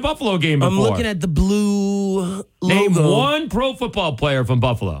you've seen a Buffalo game before. I'm looking at the blue logo. Name one pro football player from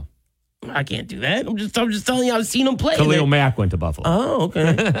Buffalo. I can't do that. I'm just telling you I've seen him play. Khalil Mack went to Buffalo. Oh,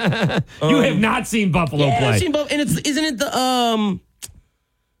 okay. You have not seen Buffalo play. I've seen Buffalo. And isn't it the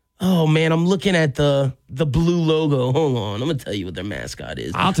oh man, I'm looking at the blue logo. Hold on, I'm gonna tell you what their mascot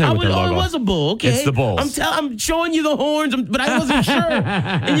is. I'll tell you what their logo. Oh, it was a bull. Okay, it's the Bulls. I'm showing you the horns, but I wasn't sure.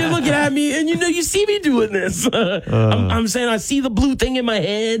 And you're looking at me, and you see me doing this. I'm saying I see the blue thing in my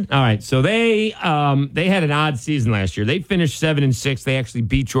head. All right, so they had an odd season last year. They finished 7-6. They actually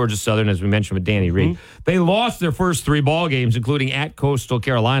beat Georgia Southern, as we mentioned with Danny Reed. They lost their first 3 ball games, including at Coastal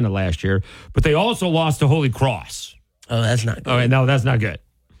Carolina last year. But they also lost to Holy Cross. Oh, that's not good. All right, no, that's not good.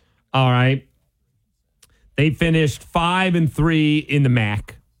 All right. They finished 5-3 in the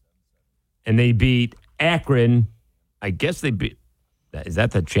MAC, and they beat Akron. I guess they beat. Is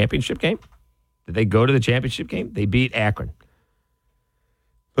that the championship game? Did they go to the championship game? They beat Akron,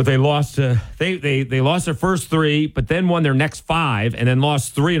 but they lost. They lost their first 3, but then won their next 5, and then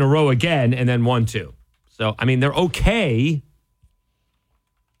lost 3 in a row again, and then won 2. So I mean, they're okay,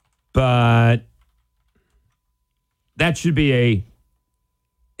 but that should be a.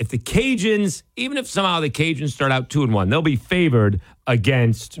 If the Cajuns, even if somehow the Cajuns start out 2-1, they'll be favored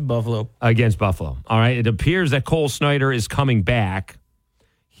against Buffalo. All right. It appears that Cole Snyder is coming back.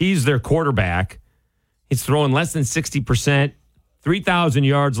 He's their quarterback. He's throwing less than 60%, 3,000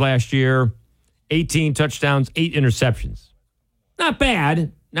 yards last year, 18 touchdowns, 8 interceptions. Not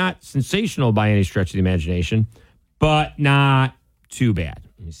bad. Not sensational by any stretch of the imagination, but not too bad.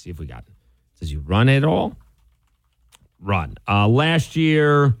 Let me see if we got it. Does he run it all? Run. Last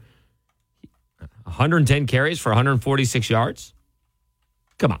year, 110 carries for 146 yards.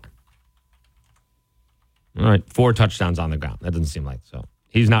 Come on. All right, 4 touchdowns on the ground. That doesn't seem like so.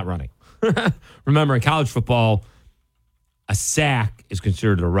 He's not running. Remember, in college football, a sack is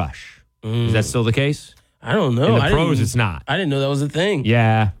considered a rush. Is that still the case? I don't know. In the pros, it's not. I didn't know that was a thing.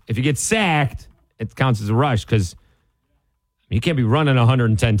 Yeah. If you get sacked, it counts as a rush because you can't be running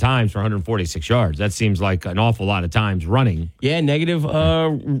 110 times for 146 yards. That seems like an awful lot of times running. Yeah, negative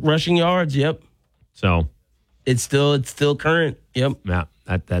rushing yards. Yep. So it's still current. Yep. Yeah,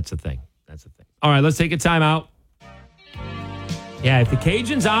 that's a thing. All right, let's take a timeout. Yeah, if the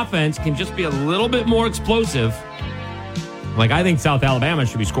Cajuns' offense can just be a little bit more explosive, like I think South Alabama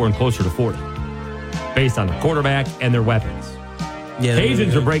should be scoring closer to 40 based on the quarterback and their weapons. Yeah,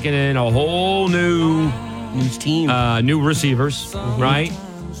 Cajuns are breaking in a whole new team, new receivers, right?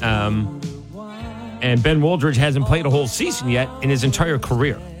 And Ben Woldridge hasn't played a whole season yet in his entire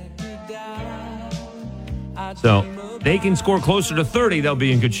career. So they can score closer to 30, they'll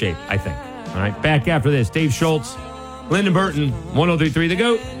be in good shape, I think. All right, back after this. Dave Schultz, Lyndon Burton, 103.3 The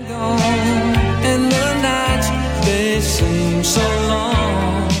GOAT. And the nights, they seem so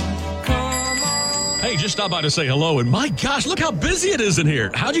long. Hey, just stopped by to say hello, and my gosh, look how busy it is in here.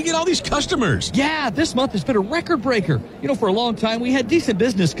 How'd you get all these customers? Yeah, this month has been a record breaker. For a long time, we had decent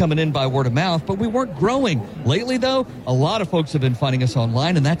business coming in by word of mouth, but we weren't growing. Lately, though, a lot of folks have been finding us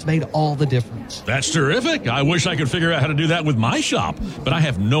online, and that's made all the difference. That's terrific. I wish I could figure out how to do that with my shop, but I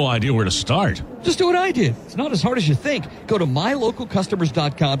have no idea where to start. Just do what I did. It's not as hard as you think. Go to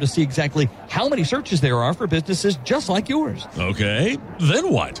mylocalcustomers.com to see exactly how many searches there are for businesses just like yours. Okay,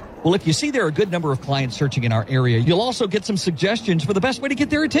 then what? Well, if you see there are a good number of clients searching in our area, you'll also get some suggestions for the best way to get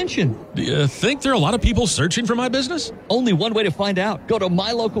their attention. Do you think there are a lot of people searching for my business? Only one way to find out. Go to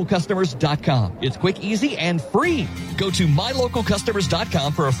mylocalcustomers.com. It's quick, easy, and free. Go to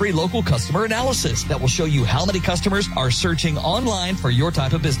mylocalcustomers.com for a free local customer analysis that will show you how many customers are searching online for your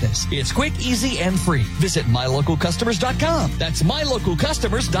type of business. It's quick, easy, and free. Visit mylocalcustomers.com. That's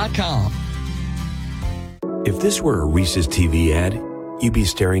mylocalcustomers.com. If this were a Reese's TV ad, you'd be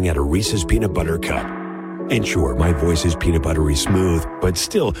staring at a Reese's peanut butter cup. And sure, my voice is peanut buttery smooth, but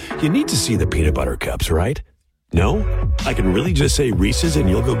still, you need to see the peanut butter cups, right? No? I can really just say Reese's and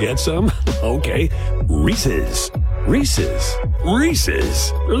you'll go get some? Okay, Reese's. Reese's.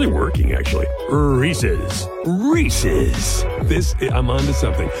 Reese's. Really working, actually. Reese's. Reese's. I'm on to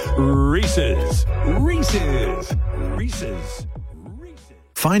something. Reese's. Reese's. Reese's.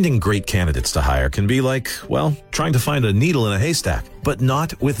 Finding great candidates to hire can be like, well, trying to find a needle in a haystack, but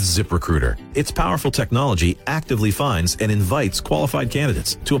not with ZipRecruiter. Its powerful technology actively finds and invites qualified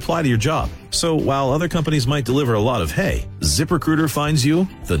candidates to apply to your job. So while other companies might deliver a lot of hay, ZipRecruiter finds you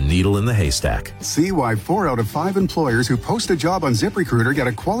the needle in the haystack. See why 4 out of 5 employers who post a job on ZipRecruiter get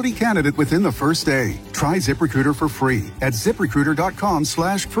a quality candidate within the first day. Try ZipRecruiter for free at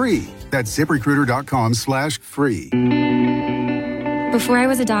ZipRecruiter.com/free. That's ZipRecruiter.com/free. Before I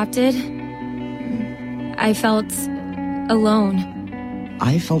was adopted, I felt alone.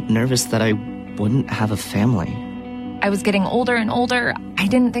 I felt nervous that I wouldn't have a family. I was getting older and older. I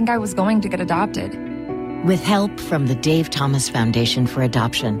didn't think I was going to get adopted. With help from the Dave Thomas Foundation for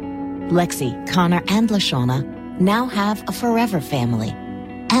Adoption, Lexi, Connor, and LaShawna now have a forever family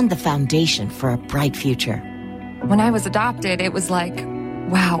and the foundation for a bright future. When I was adopted, it was like,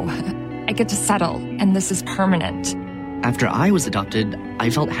 wow, I get to settle, and this is permanent. After I was adopted,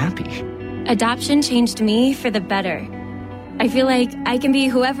 I felt happy. Adoption changed me for the better. I feel like I can be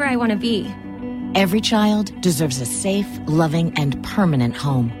whoever I want to be. Every child deserves a safe, loving, and permanent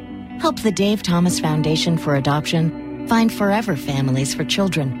home. Help the Dave Thomas Foundation for Adoption find forever families for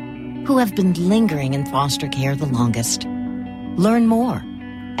children who have been lingering in foster care the longest. Learn more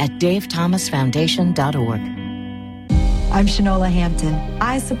at davethomasfoundation.org. I'm Shanola Hampton.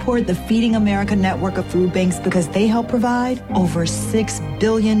 I support the Feeding America network of food banks because they help provide over 6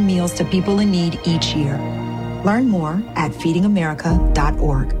 billion meals to people in need each year. Learn more at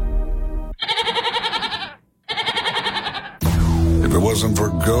feedingamerica.org. If it wasn't for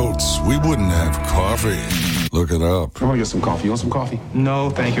goats, we wouldn't have coffee. Look it up. I want to get some coffee. You want some coffee? No,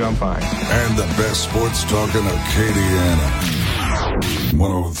 thank you. I'm fine. And the best sports talk in Acadiana.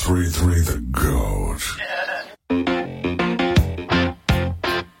 103.3 The Goat.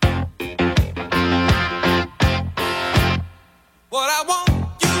 What I want,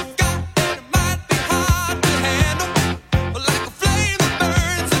 you've got, and it might be hard to handle. But like a flame that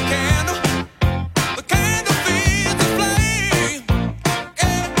burns a candle, the candle feeds the flame.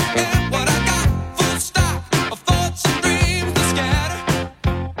 Yeah, what I got, full stock of thoughts and dreams that scatter.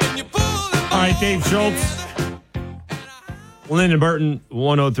 When you pull them all right, Dave Schultz, Lyndon Burton,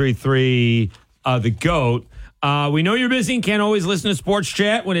 103.3 The GOAT. We know you're busy and can't always listen to Sports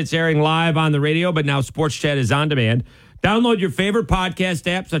Chat when it's airing live on the radio, but now Sports Chat is on demand. Download your favorite podcast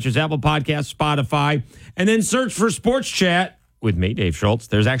app, such as Apple Podcasts, Spotify, and then search for Sports Chat with me, Dave Schultz.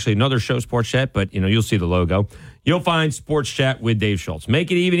 There's actually another show, Sports Chat, but you'll see the logo. You'll find Sports Chat with Dave Schultz.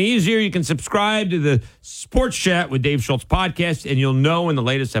 Make it even easier. You can subscribe to the Sports Chat with Dave Schultz podcast, and you'll know when the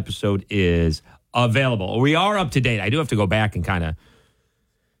latest episode is available. We are up to date. I do have to go back and kind of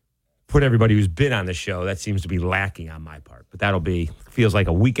put everybody who's been on the show. That seems to be lacking on my part, but feels like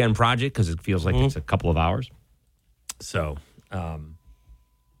a weekend project because it feels like it's a couple of hours. So,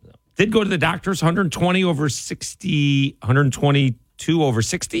 did go to the doctors, 120 over 60, 122 over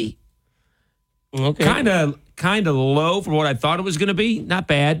 60. Okay. Kind of low for what I thought it was going to be. Not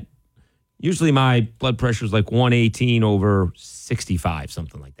bad. Usually my blood pressure is like 118 over 65,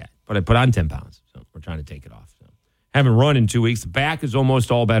 something like that. But I put on 10 pounds, so we're trying to take it off. So, haven't run in 2 weeks. The back is almost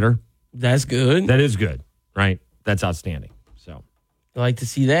all better. That's good. That is good, right? That's outstanding. I like to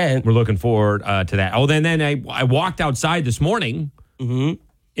see that. We're looking forward to that. Oh, then I walked outside this morning in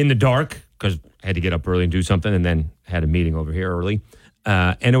the dark because I had to get up early and do something, and then had a meeting over here early.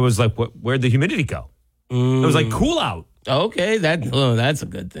 And it was like, where'd the humidity go? It was like cool out. Okay, that's a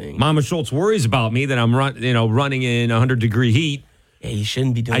good thing. Mama Schultz worries about me that I'm running in 100-degree heat. Yeah, you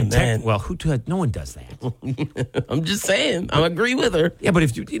shouldn't be doing that. Well, no one does that. I'm just saying. I agree with her. Yeah, but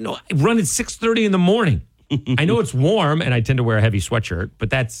if I run at 6:30 in the morning. I know it's warm, and I tend to wear a heavy sweatshirt, but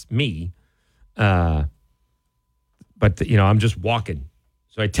that's me. But I'm just walking.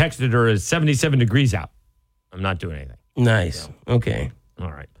 So I texted her, it's 77 degrees out. I'm not doing anything. Nice. Okay. All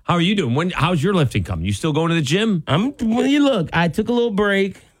right. How are you doing? How's your lifting coming? You still going to the gym? Look, I took a little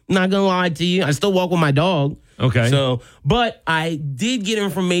break. Not going to lie to you. I still walk with my dog. Okay. But I did get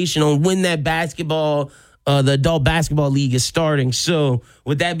information on when that the adult basketball league is starting. So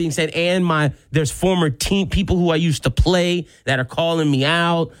with that being said, and there's former team people who I used to play that are calling me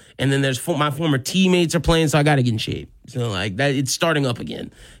out, and then there's my former teammates are playing, so I got to get in shape. So like that, it's starting up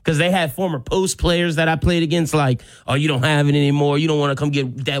again because they had former post players that I played against. Like, oh, you don't have it anymore. You don't want to come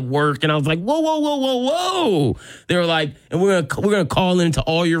get that work. And I was like, whoa. They were like, and we're gonna call into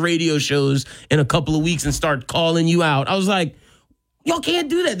all your radio shows in a couple of weeks and start calling you out. I was like, y'all can't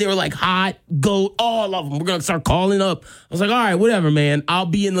do that. They were like, hot, goat, all of them. We're going to start calling up. I was like, all right, whatever, man. I'll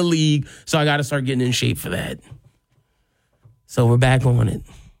be in the league, so I got to start getting in shape for that. So we're back on it.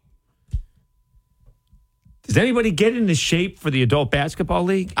 Does anybody get into shape for the adult basketball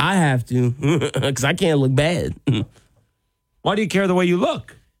league? I have to, because I can't look bad. Why do you care the way you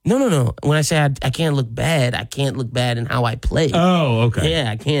look? No. When I say I can't look bad, I can't look bad in how I play. Oh, okay.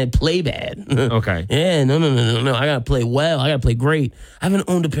 Yeah, I can't play bad. Okay. Yeah, no. I got to play well. I got to play great. I haven't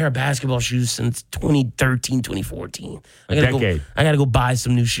owned a pair of basketball shoes since 2013, 2014. I got to go buy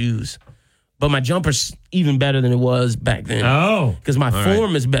some new shoes. But my jumper's even better than it was back then. Oh. Because my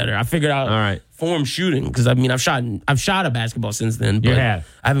form is better. I figured out form shooting. Because, I've shot a basketball since then. But you have.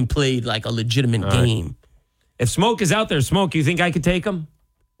 I haven't played like a legitimate game. Right. If Smoke is out there, Smoke, you think I could take him?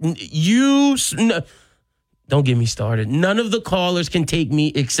 Don't get me started. None of the callers can take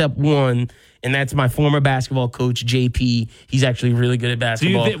me except one, and that's my former basketball coach, JP. He's actually really good at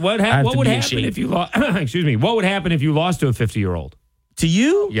basketball. What would happen if you lost? Excuse me. What would happen if you lost to a 50-year-old? To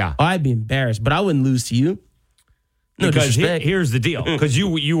you? Yeah. Oh, I'd be embarrassed, but I wouldn't lose to you. No because disrespect. Here's the deal. Because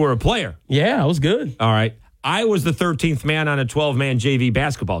you were a player. Yeah, I was good. All right. I was the 13th man on a 12-man JV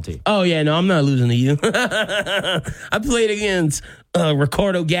basketball team. Oh, yeah, no, I'm not losing to you. I played against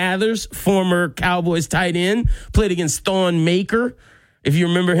Ricardo Gathers, former Cowboys tight end. Played against Thon Maker, if you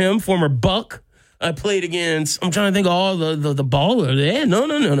remember him, former Buck. I played against, I'm trying to think of all the ballers. Yeah, no.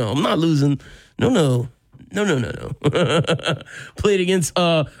 I'm not losing. No. I played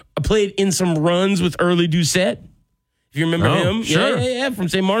in some runs with Early Doucette. If you remember him. Sure. Yeah, from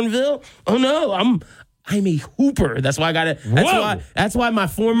St. Martinville. Oh, no, I'm a hooper. That's why I got it. That's why my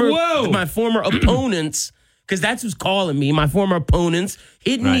former opponents, because that's who's calling me. My former opponents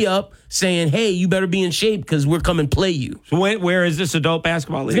hitting me up saying, "Hey, you better be in shape because we're coming play you." So where is this adult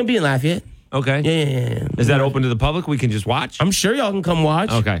basketball league? It's gonna be in Lafayette. Okay. Yeah. Is that open to the public? We can just watch? I'm sure y'all can come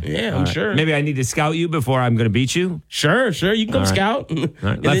watch. Okay. Yeah, I'm sure. Maybe I need to scout you before I'm going to beat you? Sure. You can come scout. All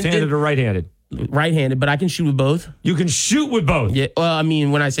right. Left-handed or right-handed? Right-handed, but I can shoot with both. You can shoot with both? Yeah. Well, I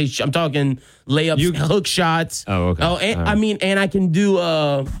mean, when I say I'm talking layups, hook shots. Oh, okay. Oh, and and I can do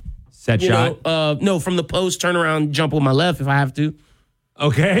set shot. No, from the post, turn around, jump with my left if I have to.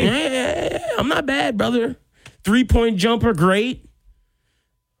 Okay. Yeah, I'm not bad, brother. 3-point jumper, great.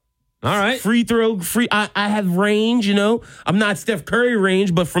 All right. Free throw, I have range, I'm not Steph Curry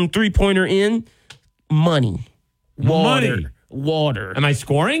range, but from 3-pointer in, money. Water. Am I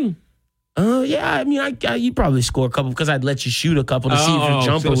scoring? Yeah, I mean, you probably score a couple because I'd let you shoot a couple to see if your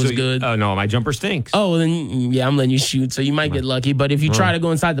jumper was good. Oh, no, my jumper stinks. Oh, then, yeah, I'm letting you shoot, so you might get lucky. But if you try to go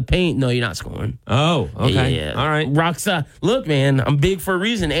inside the paint, no, you're not scoring. Oh, okay. Yeah. All right. Rockstar. Look, man, I'm big for a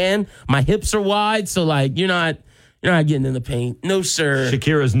reason, and my hips are wide, so, like, you're not getting in the paint. No, sir.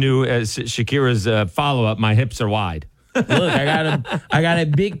 Shakira's follow-up, my hips are wide. Look, I got a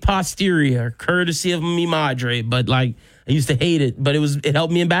big posterior, courtesy of mi madre, but, like, I used to hate it, but it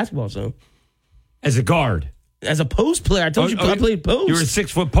helped me in basketball, so. As a guard? As a post player. I told you I played post. You were a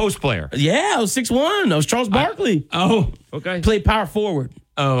 6-foot post player? Yeah, I was 6'1". I was Charles Barkley. Okay. Played power forward.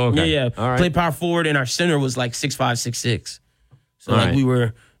 Oh, okay. Yeah. All right. Played power forward, and our center was like 6'5", 6'6". So like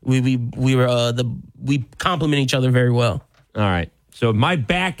we complement each other very well. All right. So if my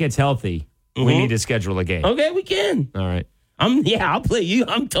back gets healthy, we need to schedule a game. Okay, we can. All right. I'll play you.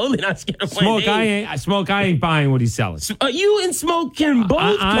 I'm totally not scared of playing Smoke, I ain't buying what he's selling. You and Smoke can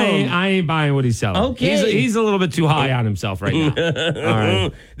both come. I ain't buying what he's selling. Okay. He's a little bit too high on himself right now. All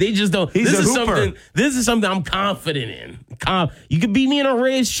right. They just don't. He's a hooper. This is something I'm confident in. You could beat me in a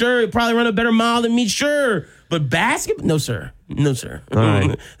race, sure. You'd probably run a better mile than me, sure. But basketball? No, sir. No, sir. All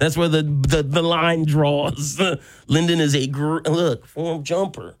right. That's where the line draws. Lyndon is a form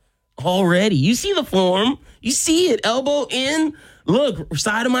jumper. Already. You see the form. You see it. Elbow in. Look,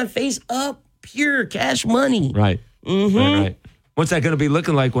 side of my face up. Pure cash money. Right. Mm-hmm. Right. What's that going to be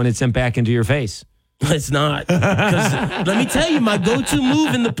looking like when it's sent back into your face? It's not. 'Cause let me tell you, my go-to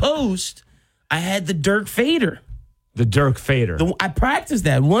move in the post, I had the Dirk fader. The Dirk fader. I practiced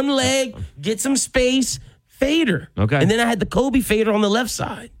that. One leg, get some space, fader. Okay. And then I had the Kobe fader on the left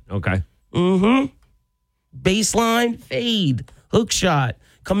side. Okay. Mm-hmm. Baseline, fade, hook shot,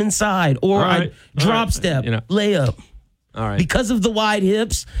 come inside, or I drop step, layup. All right. Because of the wide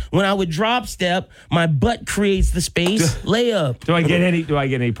hips, when I would drop step, my butt creates the space, layup. Do I get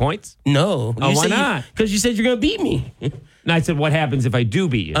any points? No. Oh, why not? Because you said you're going to beat me. And I said, what happens if I do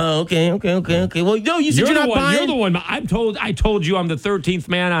beat you? Oh, okay. Well, no, you said you're not buying. You're the one. I told you I'm the 13th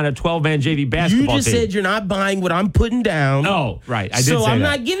man on a 12-man JV basketball team. You just said you're not buying what I'm putting down. Oh, right. I did say that. So I'm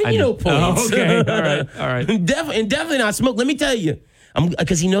not giving you no points. Oh, okay. All right. Definitely not Smoke. Let me tell you.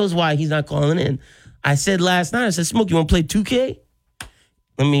 Because he knows why he's not calling in. I said last night, Smoke, you want to play 2K?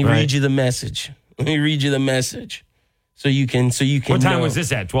 Let me read you the message. So you can What time was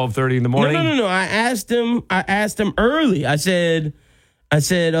this at? 12:30 in the morning? No. I asked him early. I said, you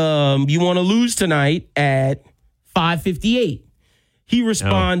want to lose tonight at 5:58. He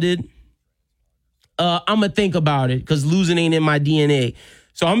responded, I'm going to think about it because losing ain't in my DNA.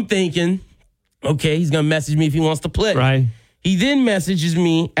 So I'm thinking, okay, he's going to message me if he wants to play. Right. He then messages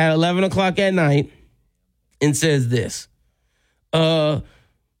me at 11 o'clock at night and says this.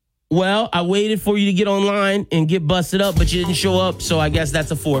 Well, I waited for you to get online and get busted up, but you didn't show up, so I guess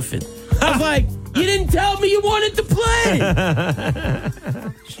that's a forfeit. I was like, you didn't tell me you wanted to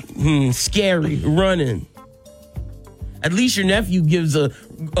play. Scary, running. At least your nephew gives a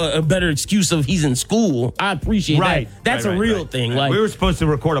better excuse of he's in school. I appreciate that. That's a real thing. Like, we were supposed to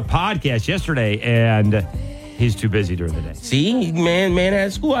record a podcast yesterday, and he's too busy during the day. See, man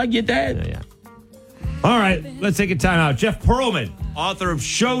had school. I get that. Yeah. All right, let's take a time out. Jeff Pearlman, author of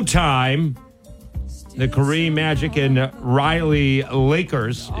Showtime, the Kareem Magic and Riley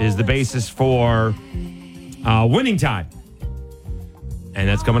Lakers, is the basis for Winning Time. And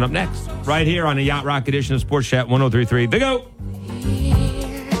that's coming up next, right here on the Yacht Rock edition of Sports Chat 103.3. The GOAT.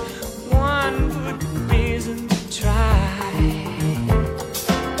 One good reason to try.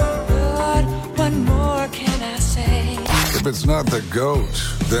 But what more can I say? If it's not the GOAT,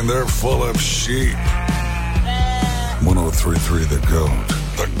 then they're full of sheep. 103.3 The GOAT,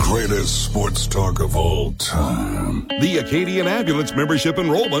 the greatest sports talk of all time. The Acadian Ambulance membership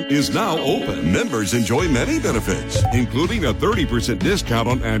enrollment is now open. Members enjoy many benefits, including a 30% discount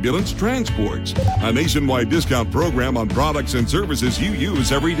on ambulance transports, a nationwide discount program on products and services you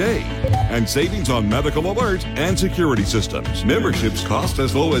use every day, and savings on medical alert and security systems. Memberships cost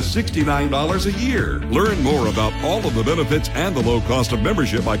as low as $69 a year. Learn more about all of the benefits and the low cost of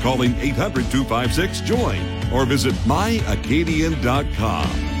membership by calling 800-256-JOIN or visit myacadian.com.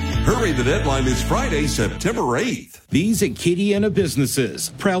 Hurry, the deadline is Friday, September 8th. These Acadiana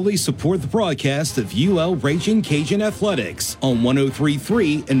businesses proudly support the broadcast of UL Ragin Cajun Athletics on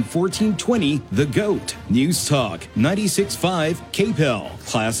 103.3 and 1420 The GOAT. News Talk 96.5 KPEL,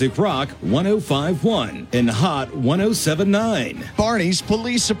 Classic Rock 105.1, and Hot 107.9. Barney's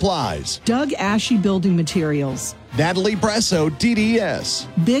Police Supplies. Doug Ashy Building Materials. Natalie Bresso, DDS.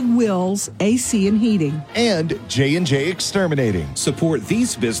 Big Wills, AC and Heating. And J&J Exterminating. Support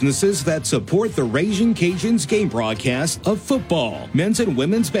these businesses that support the Ragin Cajuns game broadcast of football, men's and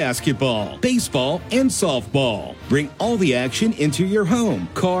women's basketball, baseball, and softball. Bring all the action into your home,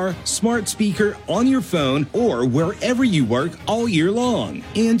 car, smart speaker, on your phone, or wherever you work all year long.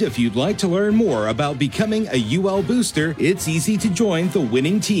 And if you'd like to learn more about becoming a UL booster, it's easy to join the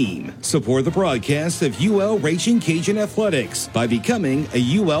winning team. Support the broadcast of UL Ragin Cajun Athletics by becoming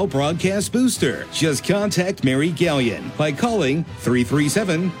a UL broadcast booster. Just contact Mary Gallion by calling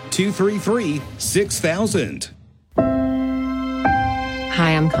 337-233-6000.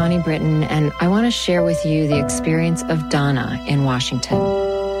 Hi, I'm Connie Britton, and I want to share with you the experience of Donna in Washington.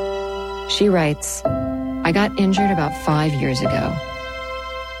 She writes, I got injured about 5 years ago.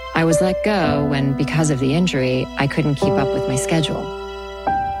 I was let go when, because of the injury, I couldn't keep up with my schedule.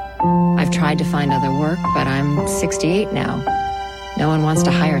 I've tried to find other work, but I'm 68 now. No one wants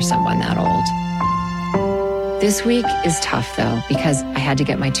to hire someone that old. This week is tough, though, because I had to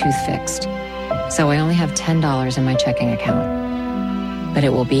get my tooth fixed. So I only have $10 in my checking account. But it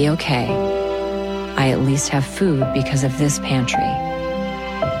will be okay. I at least have food because of this pantry.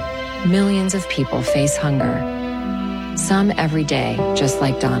 Millions of people face hunger. Some every day, just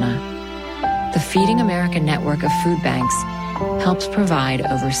like Donna. The Feeding America network of food banks helps provide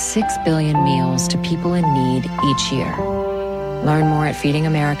over 6 billion meals to people in need each year. Learn more at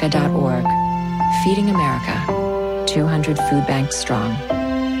feedingamerica.org. Feeding America, 200 food banks strong.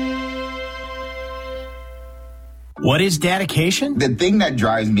 What is dedication? The thing that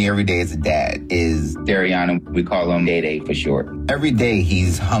drives me every day as a dad is Dariana. We call him Day for short. Every day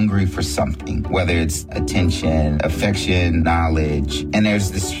he's hungry for something, whether it's attention, affection, knowledge. And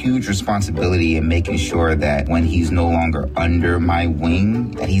there's this huge responsibility in making sure that when he's no longer under my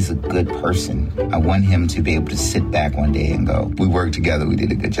wing, that he's a good person. I want him to be able to sit back one day and go, we worked together, we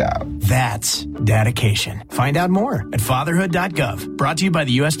did a good job. That's dedication. Find out more at fatherhood.gov. Brought to you by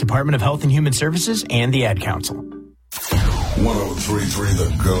the U.S. Department of Health and Human Services and the Ad Council. 103.3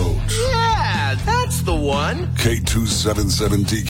 The GOAT. Yeah, that's the one. K277